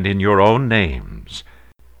name and in your own names.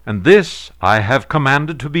 And this I have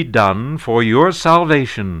commanded to be done for your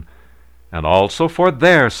salvation, and also for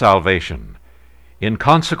their salvation, in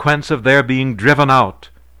consequence of their being driven out,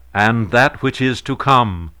 and that which is to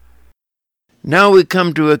come. Now we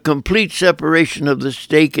come to a complete separation of the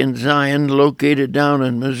stake in Zion, located down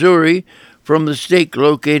in Missouri, from the stake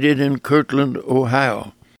located in Kirtland,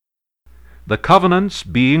 Ohio. The covenants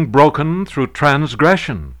being broken through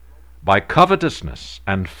transgression, by covetousness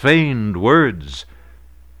and feigned words.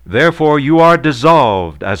 Therefore you are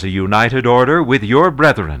dissolved as a united order with your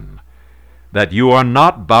brethren, that you are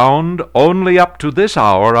not bound only up to this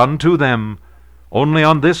hour unto them, only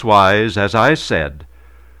on this wise, as I said,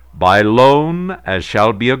 by loan, as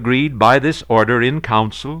shall be agreed by this order in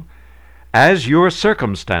council, as your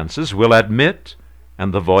circumstances will admit,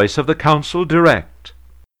 and the voice of the council direct.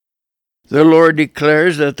 The Lord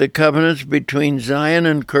declares that the covenants between Zion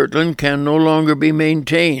and Kirtland can no longer be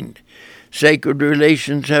maintained. Sacred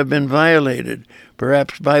relations have been violated,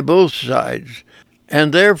 perhaps by both sides,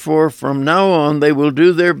 and therefore from now on they will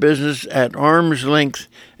do their business at arm's length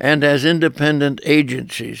and as independent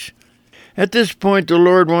agencies. At this point, the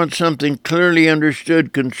Lord wants something clearly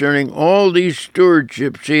understood concerning all these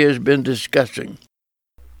stewardships he has been discussing.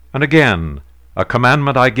 And again, a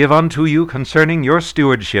commandment I give unto you concerning your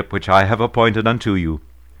stewardship which I have appointed unto you.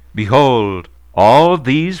 Behold, all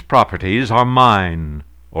these properties are mine,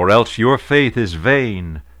 or else your faith is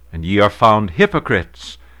vain, and ye are found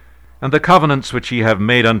hypocrites, and the covenants which ye have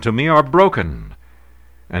made unto me are broken.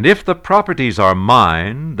 And if the properties are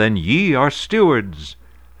mine, then ye are stewards.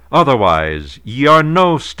 Otherwise ye are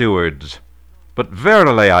no stewards. But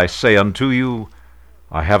verily I say unto you,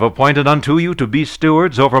 I have appointed unto you to be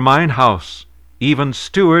stewards over mine house, even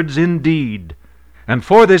stewards indeed. And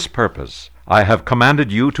for this purpose I have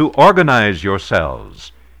commanded you to organize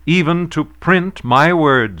yourselves, even to print my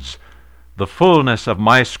words, the fullness of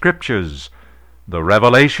my scriptures, the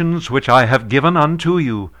revelations which I have given unto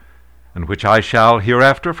you, and which I shall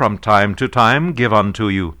hereafter from time to time give unto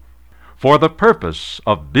you, for the purpose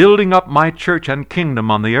of building up my church and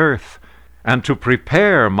kingdom on the earth, and to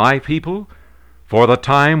prepare my people for the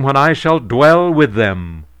time when I shall dwell with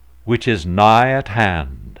them, which is nigh at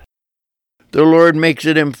hand. The Lord makes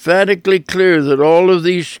it emphatically clear that all of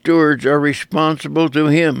these stewards are responsible to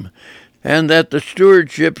him, and that the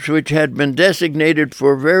stewardships which had been designated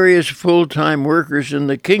for various full-time workers in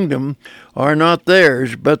the kingdom are not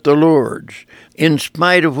theirs, but the Lord's. In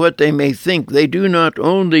spite of what they may think, they do not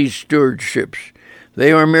own these stewardships.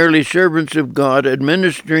 They are merely servants of God,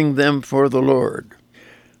 administering them for the Lord.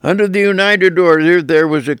 Under the United Order, there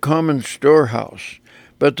was a common storehouse,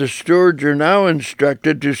 but the stewards are now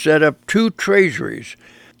instructed to set up 2 treasuries.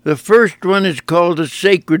 The first one is called a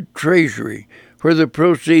sacred treasury, where the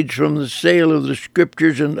proceeds from the sale of the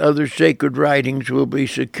scriptures and other sacred writings will be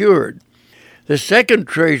secured. The second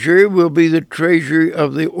treasury will be the treasury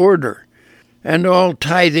of the order, and all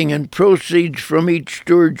tithing and proceeds from each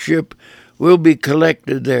stewardship will be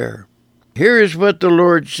collected there. Here is what the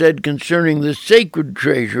Lord said concerning the sacred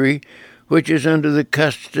treasury, which is under the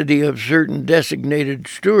custody of certain designated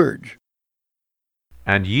stewards.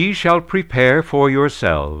 And ye shall prepare for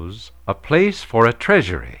yourselves a place for a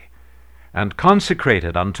treasury, and consecrate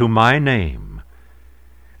it unto my name.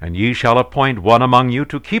 And ye shall appoint one among you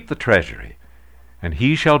to keep the treasury, and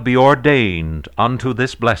he shall be ordained unto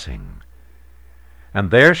this blessing. And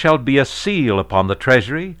there shall be a seal upon the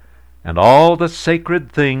treasury, and all the sacred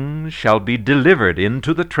things shall be delivered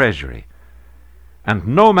into the treasury. And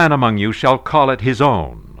no man among you shall call it his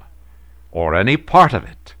own, or any part of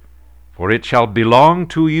it, for it shall belong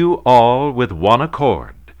to you all with one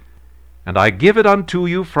accord. And I give it unto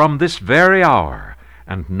you from this very hour.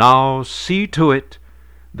 And now see to it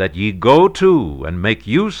that ye go to and make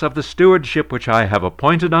use of the stewardship which I have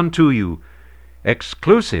appointed unto you,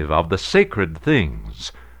 exclusive of the sacred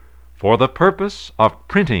things, for the purpose of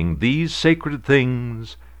printing these sacred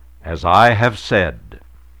things, as I have said.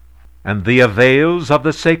 And the avails of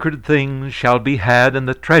the sacred things shall be had in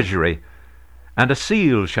the treasury, and a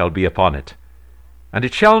seal shall be upon it. And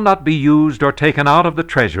it shall not be used or taken out of the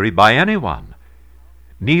treasury by any one.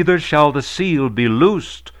 Neither shall the seal be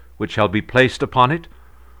loosed which shall be placed upon it,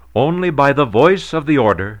 only by the voice of the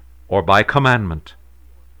order, or by commandment.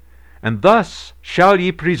 And thus shall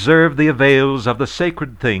ye preserve the avails of the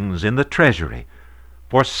sacred things in the treasury,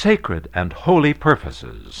 for sacred and holy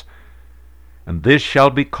purposes. And this shall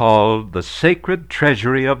be called the sacred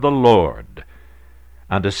treasury of the Lord,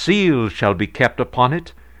 and a seal shall be kept upon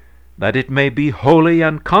it, that it may be holy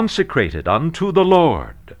and consecrated unto the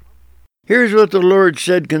Lord. Here's what the Lord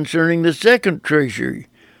said concerning the second treasury,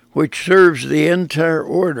 which serves the entire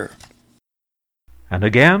order. And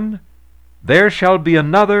again, there shall be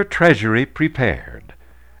another treasury prepared,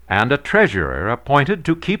 and a treasurer appointed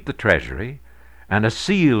to keep the treasury, and a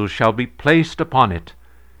seal shall be placed upon it.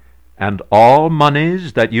 And all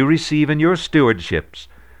monies that you receive in your stewardships,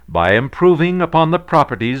 by improving upon the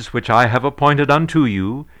properties which I have appointed unto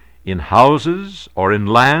you, in houses, or in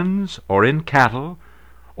lands, or in cattle,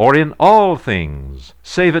 or in all things,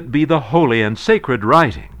 save it be the holy and sacred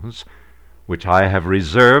writings, which I have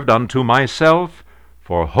reserved unto myself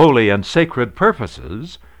for holy and sacred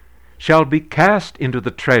purposes, shall be cast into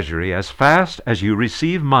the treasury as fast as you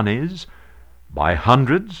receive monies, by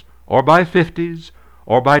hundreds, or by fifties,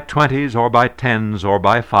 or by twenties, or by tens, or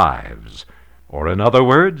by fives. Or in other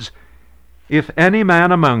words, if any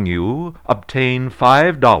man among you obtain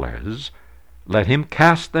 $5, let him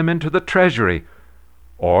cast them into the treasury.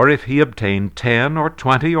 Or if he obtain 10, or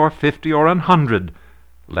 20, or 50, or 100,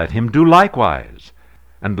 let him do likewise.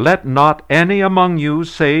 And let not any among you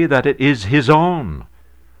say that it is his own,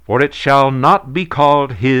 for it shall not be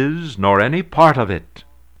called his, nor any part of it.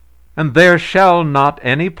 And there shall not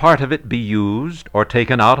any part of it be used or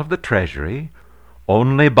taken out of the treasury,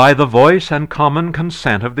 only by the voice and common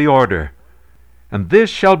consent of the order. And this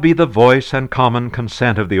shall be the voice and common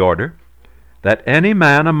consent of the order, that any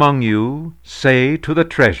man among you say to the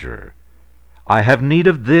treasurer, I have need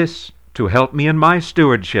of this to help me in my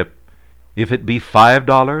stewardship, if it be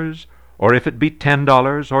 $5, or if it be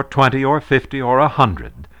 $10, or 20, or 50, or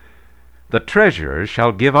 100. The treasurer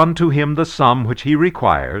shall give unto him the sum which he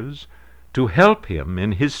requires, to help him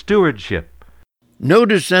in his stewardship.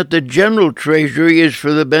 Notice that the general treasury is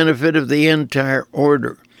for the benefit of the entire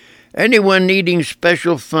order. Anyone needing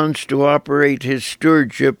special funds to operate his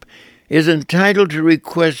stewardship is entitled to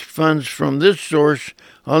request funds from this source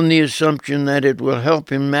on the assumption that it will help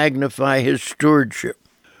him magnify his stewardship.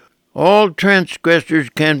 All transgressors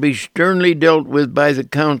can be sternly dealt with by the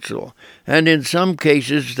council, and in some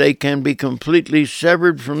cases they can be completely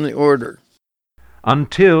severed from the order.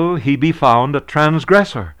 Until he be found a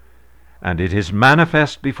transgressor, and it is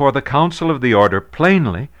manifest before the council of the order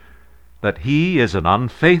plainly that he is an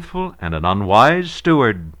unfaithful and an unwise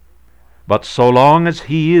steward. But so long as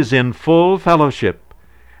he is in full fellowship,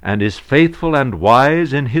 and is faithful and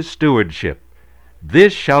wise in his stewardship,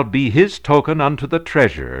 this shall be his token unto the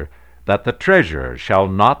treasurer, that the treasurer shall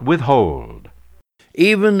not withhold.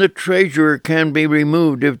 Even the treasurer can be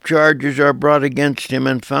removed if charges are brought against him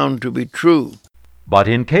and found to be true. But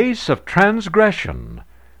in case of transgression,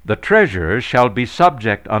 the treasurer shall be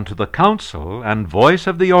subject unto the council and voice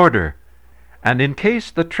of the order. And in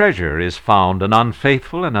case the treasurer is found an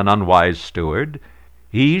unfaithful and an unwise steward,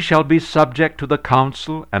 he shall be subject to the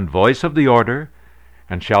council and voice of the order,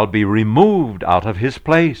 and shall be removed out of his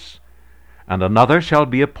place, and another shall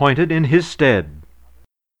be appointed in his stead.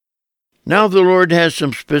 Now the Lord has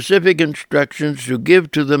some specific instructions to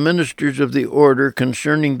give to the ministers of the order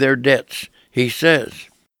concerning their debts. He says,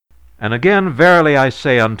 And again, verily I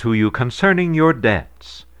say unto you concerning your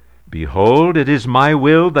debts, Behold, it is my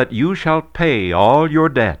will that you shall pay all your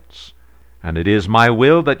debts, and it is my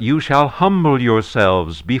will that you shall humble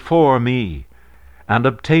yourselves before me, and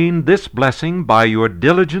obtain this blessing by your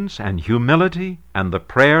diligence and humility and the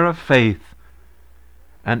prayer of faith.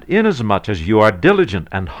 And inasmuch as you are diligent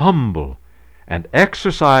and humble, and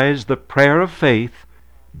exercise the prayer of faith,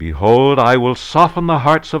 behold, I will soften the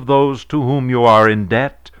hearts of those to whom you are in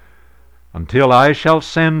debt, until I shall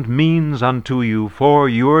send means unto you for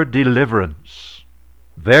your deliverance.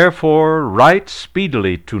 Therefore write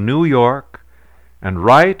speedily to New York, and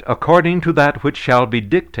write according to that which shall be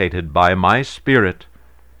dictated by my Spirit,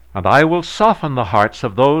 and I will soften the hearts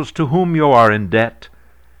of those to whom you are in debt,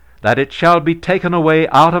 that it shall be taken away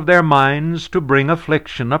out of their minds to bring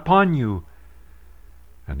affliction upon you.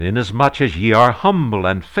 And inasmuch as ye are humble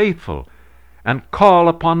and faithful, and call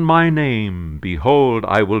upon my name, behold,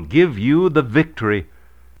 I will give you the victory.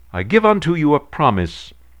 I give unto you a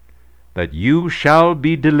promise, that you shall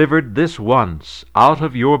be delivered this once out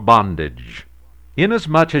of your bondage.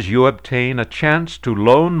 Inasmuch as you obtain a chance to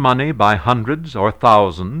loan money by hundreds or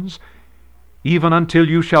thousands, even until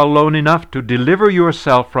you shall loan enough to deliver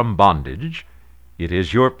yourself from bondage, it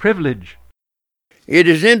is your privilege. It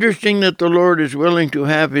is interesting that the Lord is willing to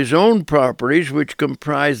have his own properties, which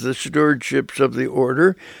comprise the stewardships of the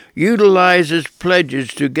order, utilized as pledges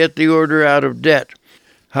to get the order out of debt.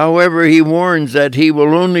 However, he warns that he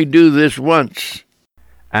will only do this once.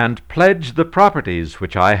 And pledge the properties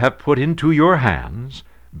which I have put into your hands,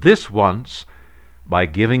 this once, by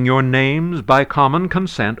giving your names by common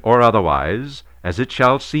consent or otherwise, as it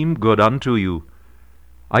shall seem good unto you.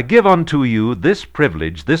 I give unto you this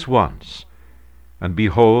privilege this once. And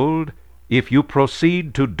behold, if you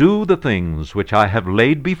proceed to do the things which I have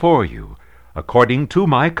laid before you, according to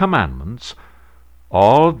my commandments,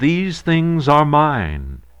 all these things are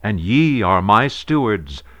mine, and ye are my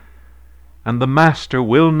stewards. And the master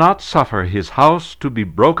will not suffer his house to be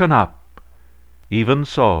broken up. Even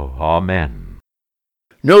so, amen.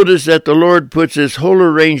 Notice that the Lord puts this whole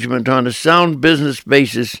arrangement on a sound business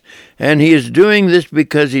basis, and he is doing this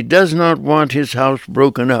because he does not want his house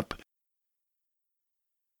broken up.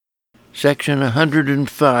 Section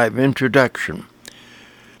 105, Introduction.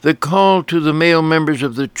 The call to the male members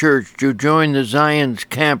of the church to join the Zion's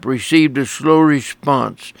camp received a slow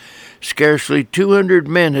response. Scarcely 200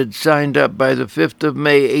 men had signed up by the 5th of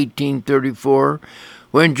May, 1834,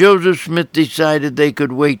 when Joseph Smith decided they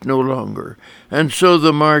could wait no longer, and so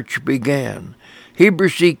the march began. Heber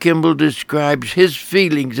C. Kimball describes his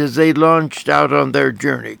feelings as they launched out on their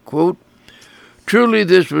journey. Quote, "Truly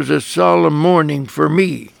this was a solemn morning for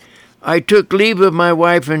me. I took leave of my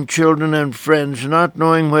wife and children and friends, not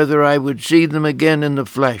knowing whether I would see them again in the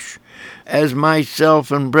flesh, as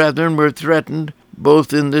myself and brethren were threatened,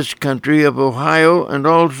 both in this country of Ohio and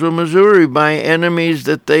also Missouri, by enemies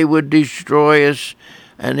that they would destroy us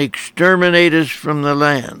and exterminate us from the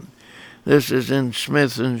land." This is in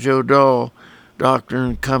Smith and Jodal, Doctrine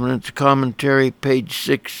and Covenants Commentary, page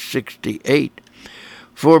 668.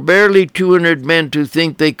 For barely 200 men to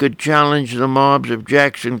think they could challenge the mobs of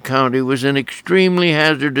Jackson County was an extremely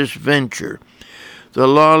hazardous venture. The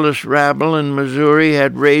lawless rabble in Missouri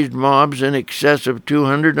had raised mobs in excess of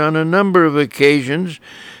 200 on a number of occasions,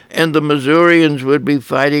 and the Missourians would be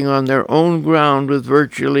fighting on their own ground with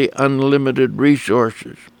virtually unlimited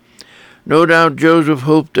resources. No doubt Joseph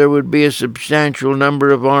hoped there would be a substantial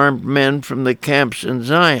number of armed men from the camps in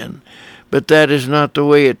Zion, but that is not the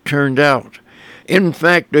way it turned out. In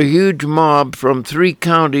fact, a huge mob from 3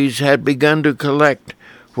 counties had begun to collect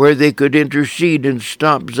where they could intercede and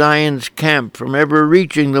stop Zion's camp from ever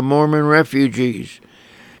reaching the Mormon refugees.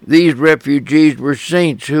 These refugees were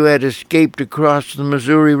saints who had escaped across the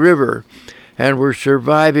Missouri River and were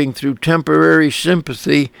surviving through temporary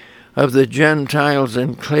sympathy of the Gentiles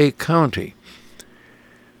in Clay County.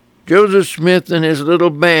 Joseph Smith and his little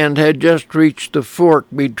band had just reached the fork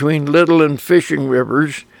between Little and Fishing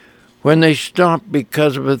Rivers when they stopped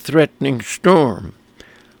because of a threatening storm.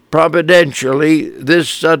 Providentially, this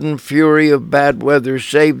sudden fury of bad weather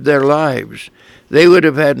saved their lives. They would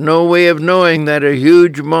have had no way of knowing that a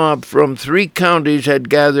huge mob from 3 counties had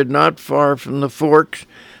gathered not far from the forks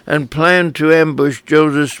and planned to ambush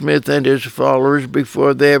Joseph Smith and his followers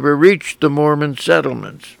before they ever reached the Mormon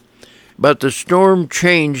settlements. But the storm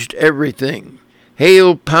changed everything.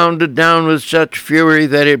 Hail pounded down with such fury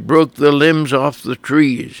that it broke the limbs off the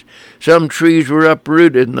trees. Some trees were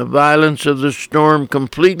uprooted, and the violence of the storm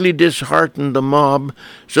completely disheartened the mob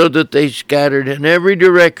so that they scattered in every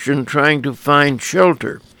direction trying to find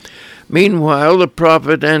shelter. Meanwhile, the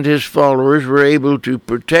prophet and his followers were able to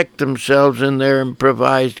protect themselves in their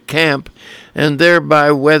improvised camp and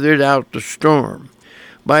thereby weathered out the storm.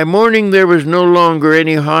 By morning there was no longer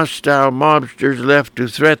any hostile mobsters left to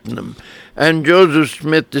threaten them, and Joseph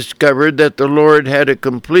Smith discovered that the Lord had a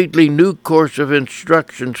completely new course of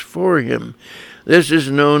instructions for him. This is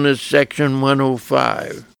known as Section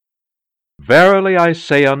 105. Verily I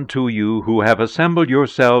say unto you who have assembled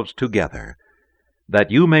yourselves together,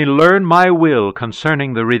 that you may learn my will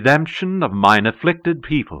concerning the redemption of mine afflicted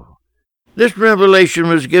people. This revelation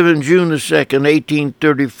was given June the 2nd,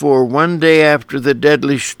 1834, one day after the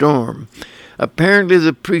deadly storm. Apparently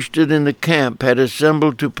the priesthood in the camp had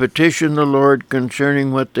assembled to petition the Lord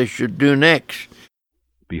concerning what they should do next.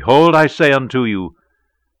 Behold, I say unto you,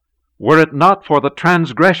 were it not for the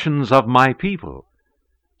transgressions of my people,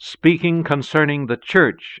 speaking concerning the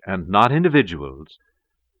church and not individuals,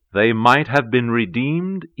 they might have been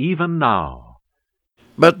redeemed even now.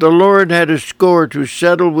 But the Lord had a score to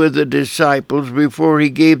settle with the disciples before he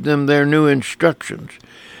gave them their new instructions.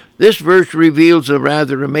 This verse reveals a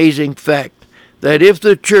rather amazing fact, that if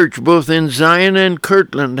the church, both in Zion and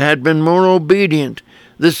Kirtland, had been more obedient,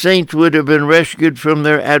 the saints would have been rescued from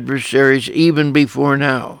their adversaries even before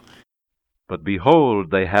now. But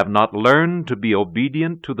behold, they have not learned to be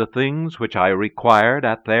obedient to the things which I required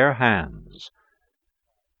at their hands,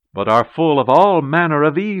 but are full of all manner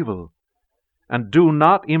of evil, and do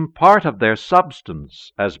not impart of their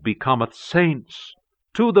substance as becometh saints.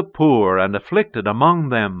 to the poor and afflicted among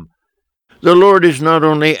them. The Lord is not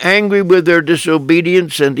only angry with their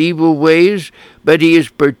disobedience and evil ways, but he is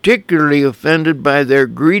particularly offended by their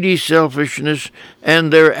greedy selfishness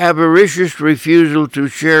and their avaricious refusal to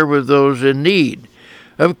share with those in need.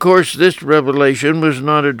 Of course, this revelation was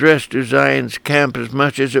not addressed to Zion's camp as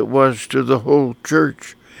much as it was to the whole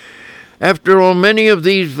church. After all, many of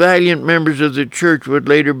these valiant members of the church would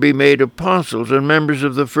later be made apostles and members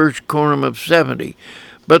of the first quorum of 70,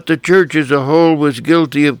 but the church as a whole was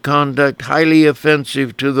guilty of conduct highly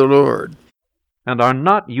offensive to the Lord, and are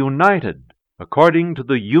not united according to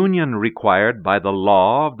the union required by the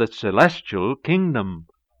law of the celestial kingdom.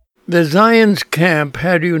 The Zion's camp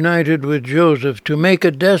had united with Joseph to make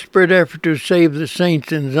a desperate effort to save the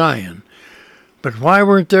saints in Zion. But why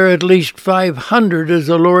weren't there at least 500 as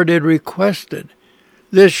the Lord had requested?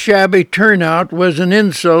 This shabby turnout was an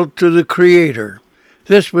insult to the Creator.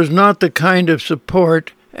 This was not the kind of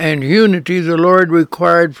support and unity the Lord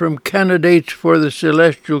required from candidates for the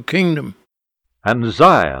celestial kingdom. And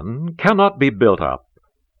Zion cannot be built up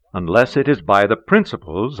unless it is by the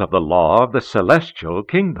principles of the law of the celestial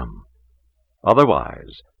kingdom.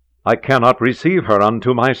 Otherwise, I cannot receive her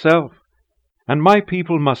unto myself, and my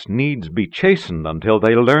people must needs be chastened until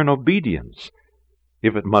they learn obedience,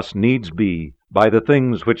 if it must needs be by the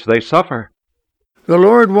things which they suffer. The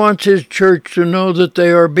Lord wants his church to know that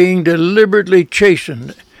they are being deliberately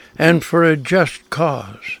chastened, and for a just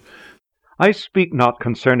cause. I speak not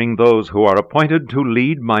concerning those who are appointed to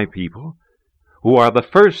lead my people, who are the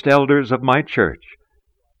first elders of my church,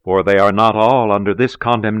 for they are not all under this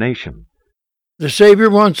condemnation. The Savior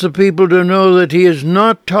wants the people to know that he is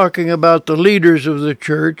not talking about the leaders of the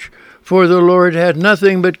church, for the Lord had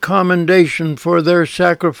nothing but commendation for their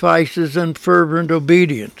sacrifices and fervent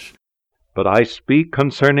obedience. But I speak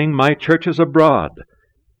concerning my churches abroad.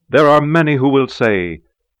 There are many who will say,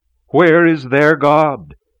 Where is their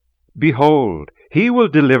God? Behold, he will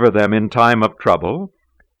deliver them in time of trouble.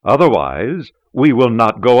 Otherwise, we will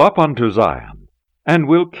not go up unto Zion, and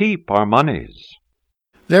will keep our monies.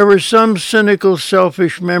 There were some cynical,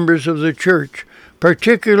 selfish members of the church,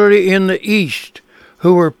 particularly in the East,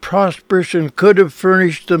 who were prosperous and could have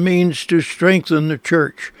furnished the means to strengthen the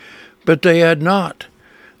church, but they had not.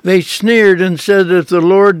 They sneered and said that if the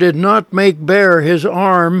Lord did not make bare his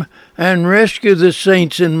arm and rescue the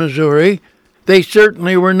saints in Missouri, they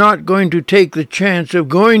certainly were not going to take the chance of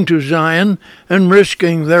going to Zion and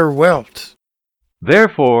risking their wealth.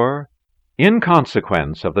 Therefore, in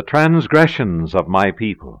consequence of the transgressions of my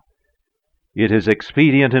people, it is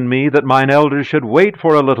expedient in me that mine elders should wait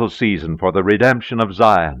for a little season for the redemption of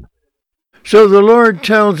Zion. So the Lord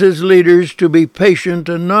tells his leaders to be patient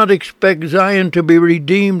and not expect Zion to be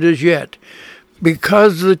redeemed as yet,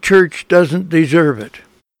 because the church doesn't deserve it.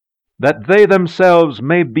 That they themselves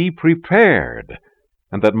may be prepared,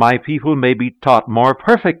 and that my people may be taught more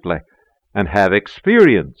perfectly, and have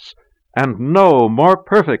experience, and know more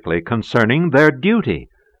perfectly concerning their duty,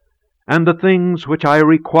 and the things which I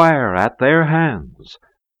require at their hands.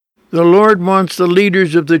 The Lord wants the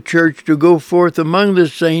leaders of the church to go forth among the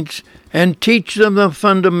saints and teach them the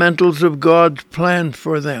fundamentals of God's plan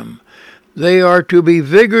for them. They are to be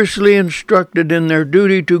vigorously instructed in their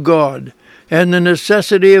duty to God, and the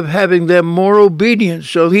necessity of having them more obedient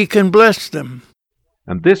so he can bless them.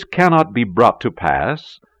 And this cannot be brought to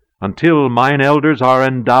pass until mine elders are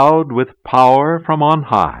endowed with power from on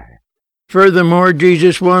high. Furthermore,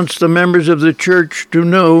 Jesus wants the members of the church to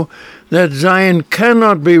know that Zion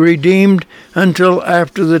cannot be redeemed until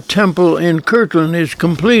after the temple in Kirtland is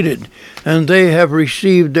completed, and they have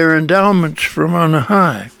received their endowments from on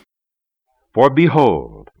high. For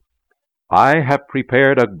behold, I have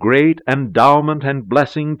prepared a great endowment and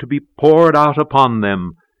blessing to be poured out upon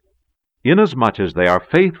them, inasmuch as they are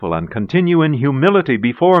faithful and continue in humility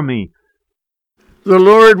before me. The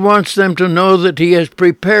Lord wants them to know that he has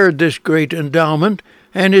prepared this great endowment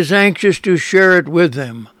and is anxious to share it with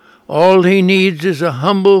them. All he needs is a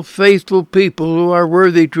humble, faithful people who are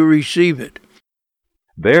worthy to receive it.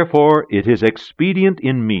 Therefore it is expedient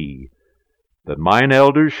in me that mine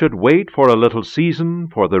elders should wait for a little season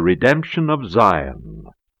for the redemption of Zion.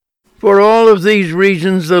 For all of these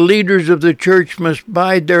reasons, the leaders of the church must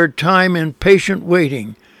bide their time in patient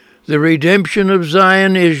waiting. The redemption of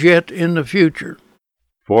Zion is yet in the future.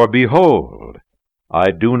 For behold, I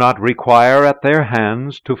do not require at their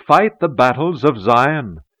hands to fight the battles of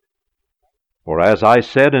Zion. For as I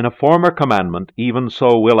said in a former commandment, even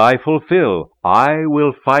so will I fulfill. I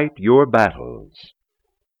will fight your battles.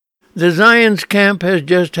 The Zion's camp has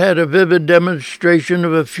just had a vivid demonstration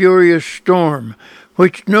of a furious storm,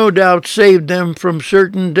 which no doubt saved them from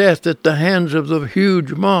certain death at the hands of the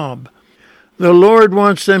huge mob. The Lord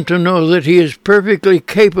wants them to know that He is perfectly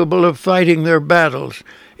capable of fighting their battles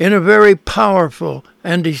in a very powerful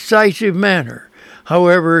and decisive manner.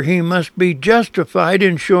 However, He must be justified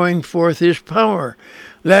in showing forth His power.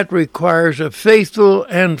 That requires a faithful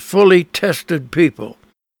and fully tested people.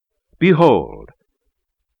 Behold,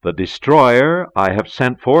 the destroyer I have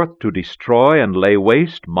sent forth to destroy and lay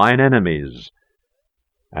waste mine enemies.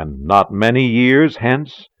 And not many years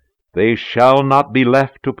hence they shall not be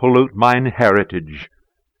left to pollute mine heritage,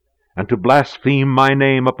 and to blaspheme my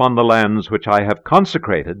name upon the lands which I have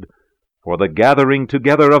consecrated for the gathering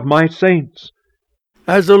together of my saints.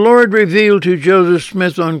 As the Lord revealed to Joseph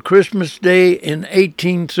Smith on Christmas Day in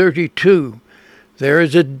 1832, there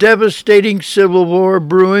is a devastating civil war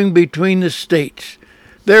brewing between the states.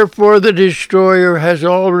 Therefore, the destroyer has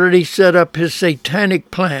already set up his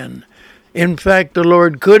satanic plan. In fact, the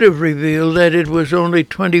Lord could have revealed that it was only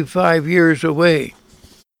 25 years away.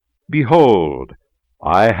 Behold,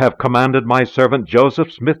 I have commanded my servant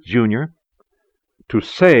Joseph Smith, Jr., to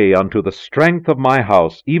say unto the strength of my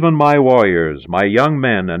house, even my warriors, my young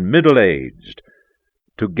men and middle-aged,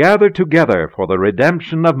 to gather together for the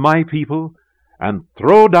redemption of my people, and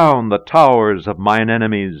throw down the towers of mine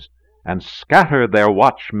enemies, and scatter their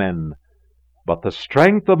watchmen. But the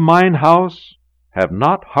strength of mine house have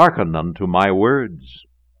not hearkened unto my words.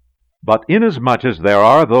 But inasmuch as there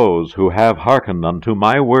are those who have hearkened unto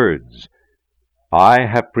my words, I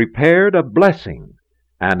have prepared a blessing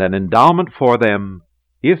and an endowment for them,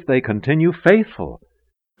 if they continue faithful.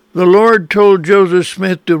 The Lord told Joseph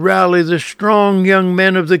Smith to rally the strong young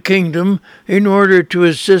men of the kingdom in order to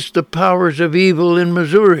assist the powers of evil in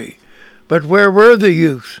Missouri. But where were the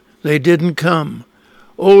youth? They didn't come.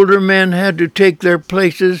 Older men had to take their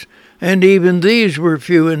places, and even these were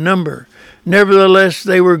few in number. Nevertheless,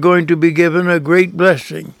 they were going to be given a great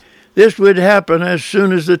blessing. This would happen as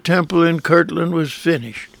soon as the temple in Kirtland was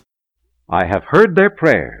finished. I have heard their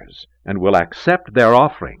prayers, and will accept their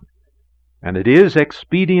offering. And it is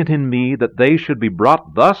expedient in me that they should be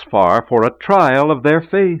brought thus far for a trial of their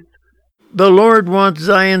faith. The Lord wants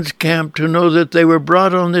Zion's camp to know that they were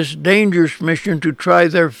brought on this dangerous mission to try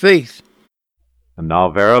their faith. And now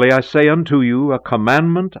verily I say unto you, a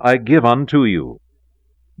commandment I give unto you,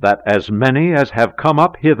 that as many as have come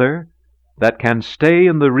up hither, that can stay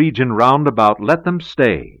in the region round about, let them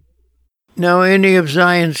stay. Now any of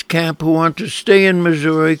Zion's camp who want to stay in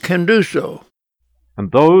Missouri can do so.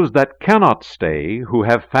 And those that cannot stay, who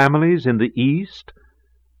have families in the east,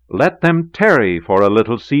 let them tarry for a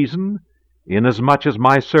little season, inasmuch as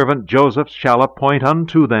my servant Joseph shall appoint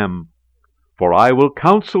unto them. For I will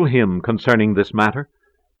counsel him concerning this matter,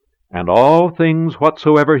 and all things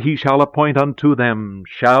whatsoever he shall appoint unto them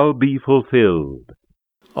shall be fulfilled.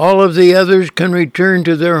 All of the others can return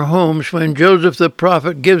to their homes when Joseph the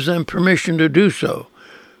prophet gives them permission to do so.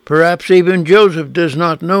 Perhaps even Joseph does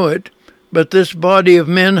not know it, but this body of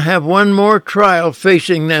men have one more trial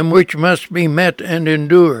facing them which must be met and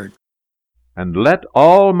endured. And let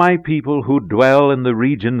all my people who dwell in the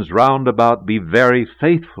regions round about be very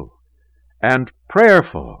faithful, and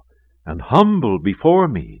prayerful, and humble before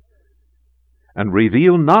me, and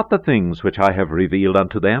reveal not the things which I have revealed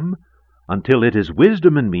unto them, until it is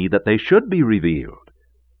wisdom in me that they should be revealed.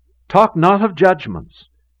 Talk not of judgments,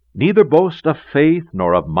 neither boast of faith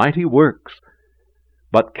nor of mighty works,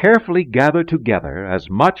 but carefully gather together as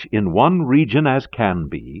much in one region as can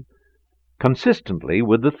be, consistently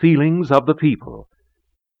with the feelings of the people.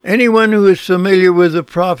 Anyone who is familiar with the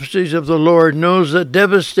prophecies of the Lord knows that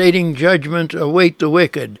devastating judgments await the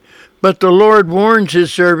wicked, but the Lord warns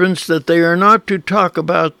his servants that they are not to talk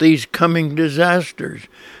about these coming disasters.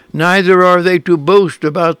 Neither are they to boast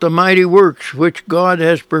about the mighty works which God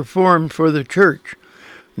has performed for the church,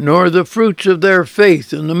 nor the fruits of their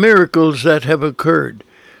faith and the miracles that have occurred.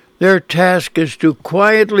 Their task is to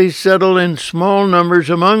quietly settle in small numbers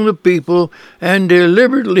among the people and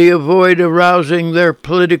deliberately avoid arousing their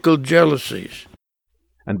political jealousies.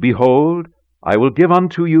 And behold, I will give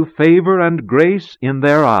unto you favor and grace in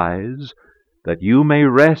their eyes, that you may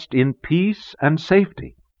rest in peace and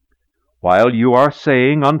safety, while you are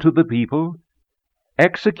saying unto the people,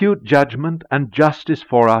 Execute judgment and justice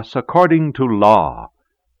for us according to law,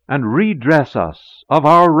 and redress us of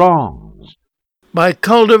our wrongs. By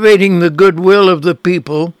cultivating the goodwill of the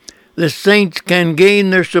people, the saints can gain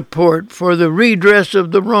their support for the redress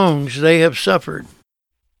of the wrongs they have suffered.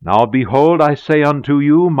 Now behold, I say unto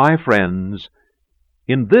you, my friends,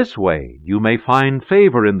 in this way you may find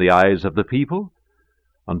favor in the eyes of the people,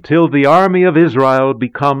 until the army of Israel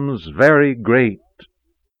becomes very great.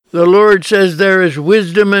 The Lord says there is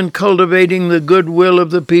wisdom in cultivating the goodwill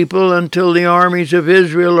of the people until the armies of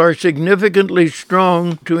Israel are significantly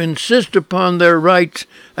strong to insist upon their rights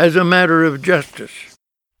as a matter of justice.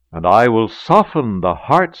 And I will soften the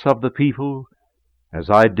hearts of the people as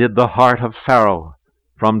I did the heart of Pharaoh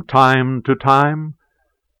from time to time,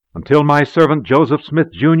 until my servant Joseph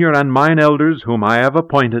Smith, Jr., and mine elders, whom I have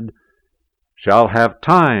appointed, shall have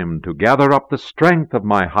time to gather up the strength of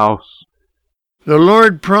my house. The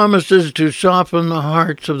Lord promises to soften the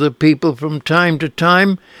hearts of the people from time to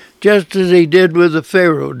time, just as he did with the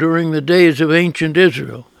Pharaoh during the days of ancient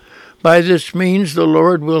Israel. By this means the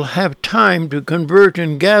Lord will have time to convert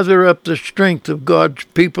and gather up the strength of God's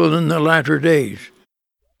people in the latter days.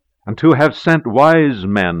 And to have sent wise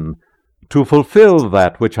men to fulfill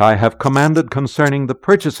that which I have commanded concerning the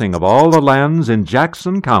purchasing of all the lands in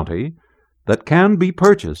Jackson County that can be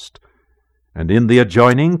purchased, and in the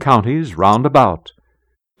adjoining counties round about.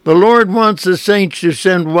 The Lord wants the saints to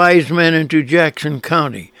send wise men into Jackson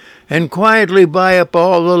County and quietly buy up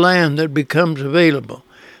all the land that becomes available.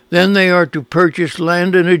 Then they are to purchase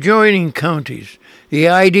land in adjoining counties. The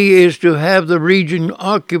idea is to have the region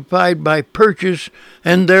occupied by purchase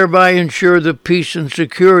and thereby ensure the peace and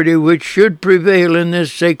security which should prevail in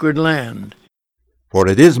this sacred land. For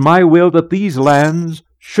it is my will that these lands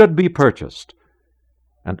should be purchased,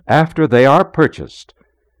 and after they are purchased,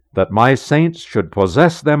 that my saints should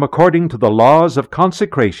possess them according to the laws of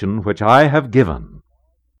consecration which I have given.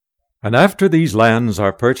 And after these lands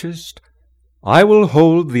are purchased, I will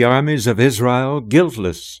hold the armies of Israel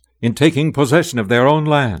guiltless in taking possession of their own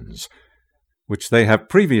lands, which they have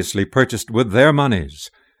previously purchased with their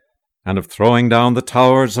monies, and of throwing down the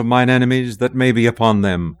towers of mine enemies that may be upon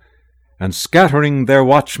them, and scattering their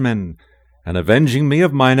watchmen, and avenging me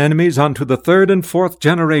of mine enemies unto the third and fourth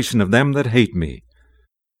generation of them that hate me.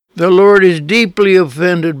 The Lord is deeply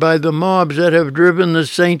offended by the mobs that have driven the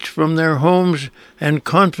saints from their homes and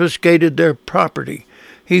confiscated their property.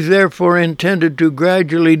 He therefore intended to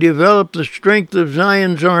gradually develop the strength of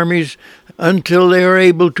Zion's armies until they are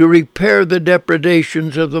able to repair the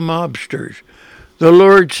depredations of the mobsters. The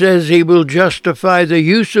Lord says he will justify the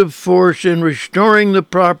use of force in restoring the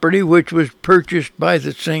property which was purchased by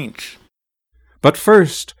the saints. But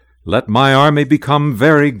first, let my army become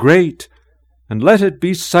very great, and let it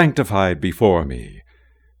be sanctified before me,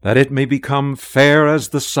 that it may become fair as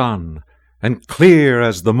the sun, and clear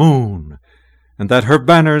as the moon, and that her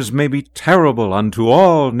banners may be terrible unto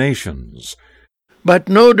all nations. But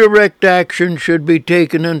no direct action should be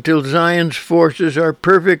taken until Zion's forces are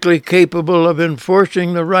perfectly capable of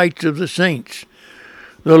enforcing the rights of the saints.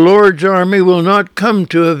 The Lord's army will not come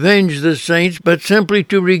to avenge the saints, but simply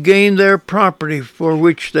to regain their property for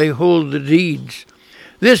which they hold the deeds.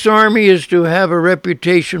 This army is to have a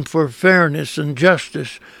reputation for fairness and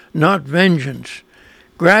justice, not vengeance.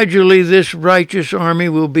 Gradually this righteous army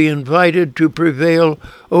will be invited to prevail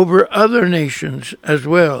over other nations as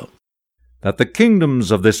well. That the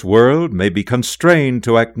kingdoms of this world may be constrained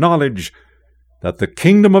to acknowledge that the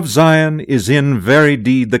kingdom of Zion is in very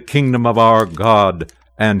deed the kingdom of our God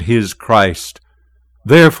and his Christ.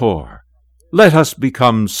 Therefore, let us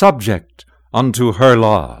become subject unto her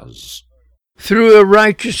laws. Through a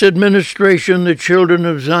righteous administration, the children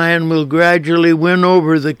of Zion will gradually win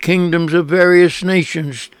over the kingdoms of various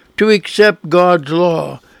nations to accept God's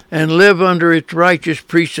law and live under its righteous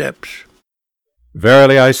precepts.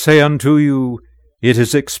 Verily I say unto you, it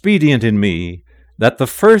is expedient in me that the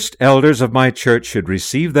first elders of my church should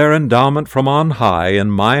receive their endowment from on high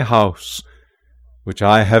in my house, which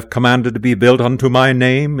I have commanded to be built unto my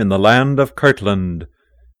name in the land of Kirtland.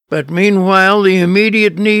 But meanwhile, the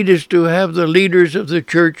immediate need is to have the leaders of the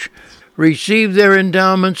church receive their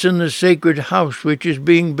endowments in the sacred house which is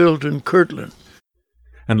being built in Kirtland.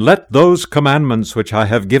 And let those commandments which I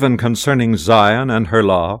have given concerning Zion and her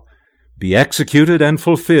law be executed and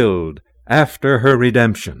fulfilled after her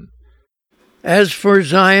redemption. As for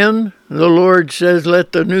Zion, the Lord says,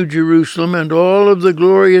 let the New Jerusalem and all of the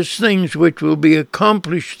glorious things which will be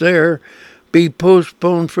accomplished there be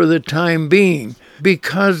postponed for the time being,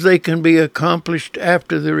 because they can be accomplished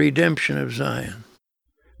after the redemption of Zion.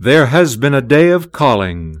 There has been a day of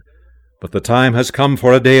calling, but the time has come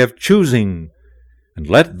for a day of choosing, and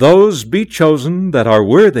let those be chosen that are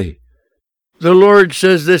worthy. The Lord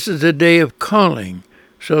says this is a day of calling,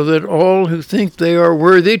 so that all who think they are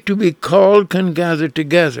worthy to be called can gather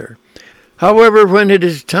together. However, when it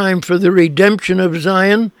is time for the redemption of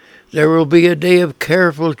Zion, there will be a day of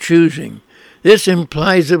careful choosing. This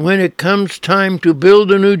implies that when it comes time to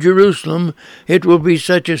build a New Jerusalem, it will be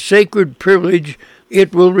such a sacred privilege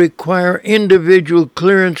It will require individual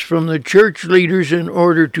clearance from the church leaders in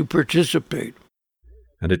order to participate.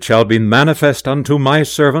 And it shall be manifest unto my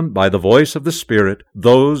servant by the voice of the Spirit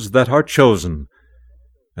those that are chosen,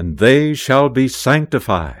 and they shall be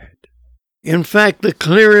sanctified. In fact, the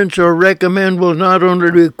clearance or recommend will not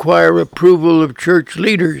only require approval of church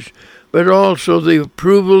leaders, but also the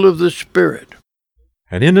approval of the Spirit.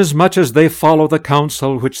 And inasmuch as they follow the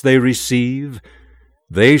counsel which they receive,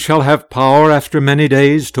 they shall have power after many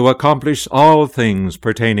days to accomplish all things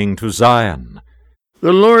pertaining to Zion.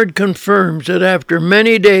 The Lord confirms that after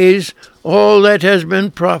many days all that has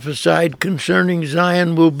been prophesied concerning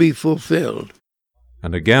Zion will be fulfilled.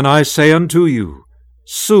 And again I say unto you,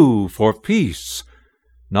 sue for peace,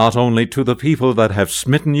 not only to the people that have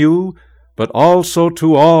smitten you, but also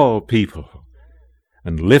to all people.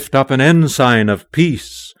 And lift up an ensign of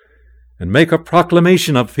peace, and make a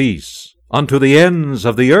proclamation of peace unto the ends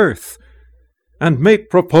of the earth, and make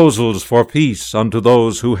proposals for peace unto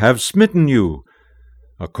those who have smitten you,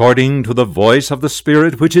 according to the voice of the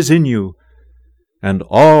Spirit which is in you, and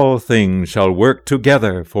all things shall work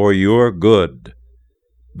together for your good.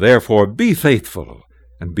 Therefore be faithful,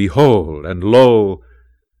 and behold, and lo,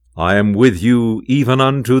 I am with you even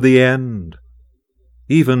unto the end.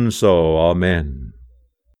 Even so, Amen.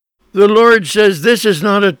 The Lord says this is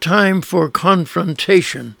not a time for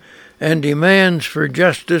confrontation and demands for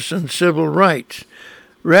justice and civil rights.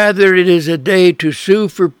 Rather, it is a day to sue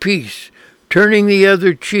for peace, turning the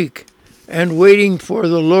other cheek, and waiting for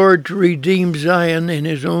the Lord to redeem Zion in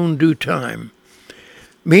his own due time.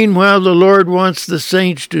 Meanwhile, the Lord wants the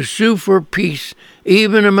saints to sue for peace,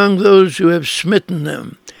 even among those who have smitten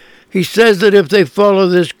them. He says that if they follow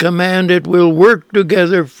this command, it will work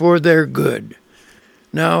together for their good.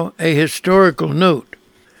 Now, a historical note.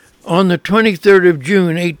 On the 23rd of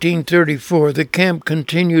June, 1834, the camp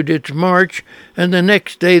continued its march, and the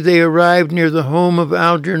next day they arrived near the home of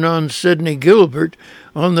Algernon Sidney Gilbert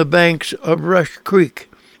on the banks of Rush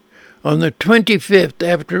Creek. On the 25th,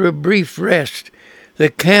 after a brief rest, the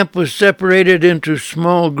camp was separated into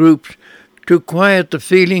small groups to quiet the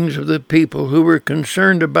feelings of the people who were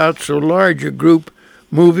concerned about so large a group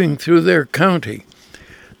moving through their county.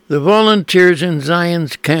 The volunteers in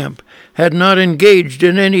Zion's camp had not engaged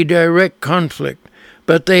in any direct conflict,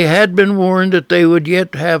 but they had been warned that they would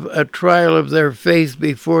yet have a trial of their faith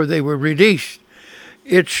before they were released.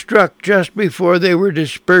 It struck just before they were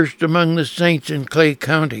dispersed among the saints in Clay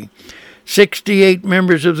County. 68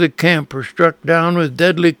 members of the camp were struck down with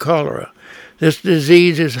deadly cholera. This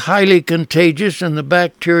disease is highly contagious, and the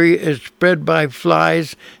bacteria is spread by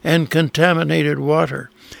flies and contaminated water.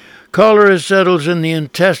 Cholera settles in the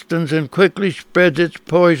intestines and quickly spreads its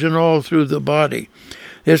poison all through the body.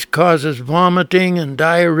 This causes vomiting and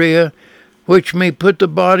diarrhea, which may put the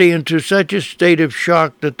body into such a state of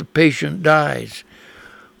shock that the patient dies.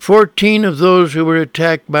 14 of those who were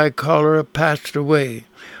attacked by cholera passed away.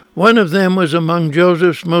 One of them was among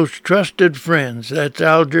Joseph's most trusted friends, that's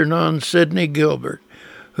Algernon Sidney Gilbert,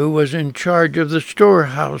 who was in charge of the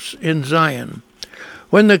storehouse in Zion.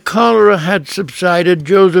 When the cholera had subsided,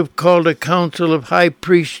 Joseph called a council of high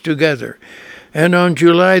priests together, and on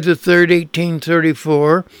July the 3rd,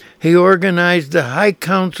 1834, he organized the High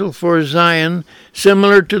Council for Zion,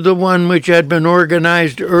 similar to the one which had been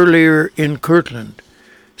organized earlier in Kirtland.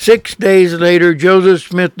 6 days later, Joseph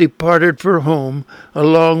Smith departed for home,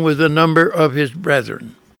 along with a number of his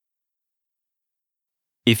brethren.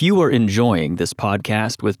 If you are enjoying this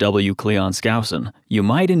podcast with W. Cleon Skousen, you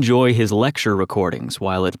might enjoy his lecture recordings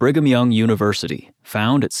while at Brigham Young University,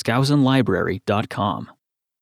 found at skousenlibrary.com.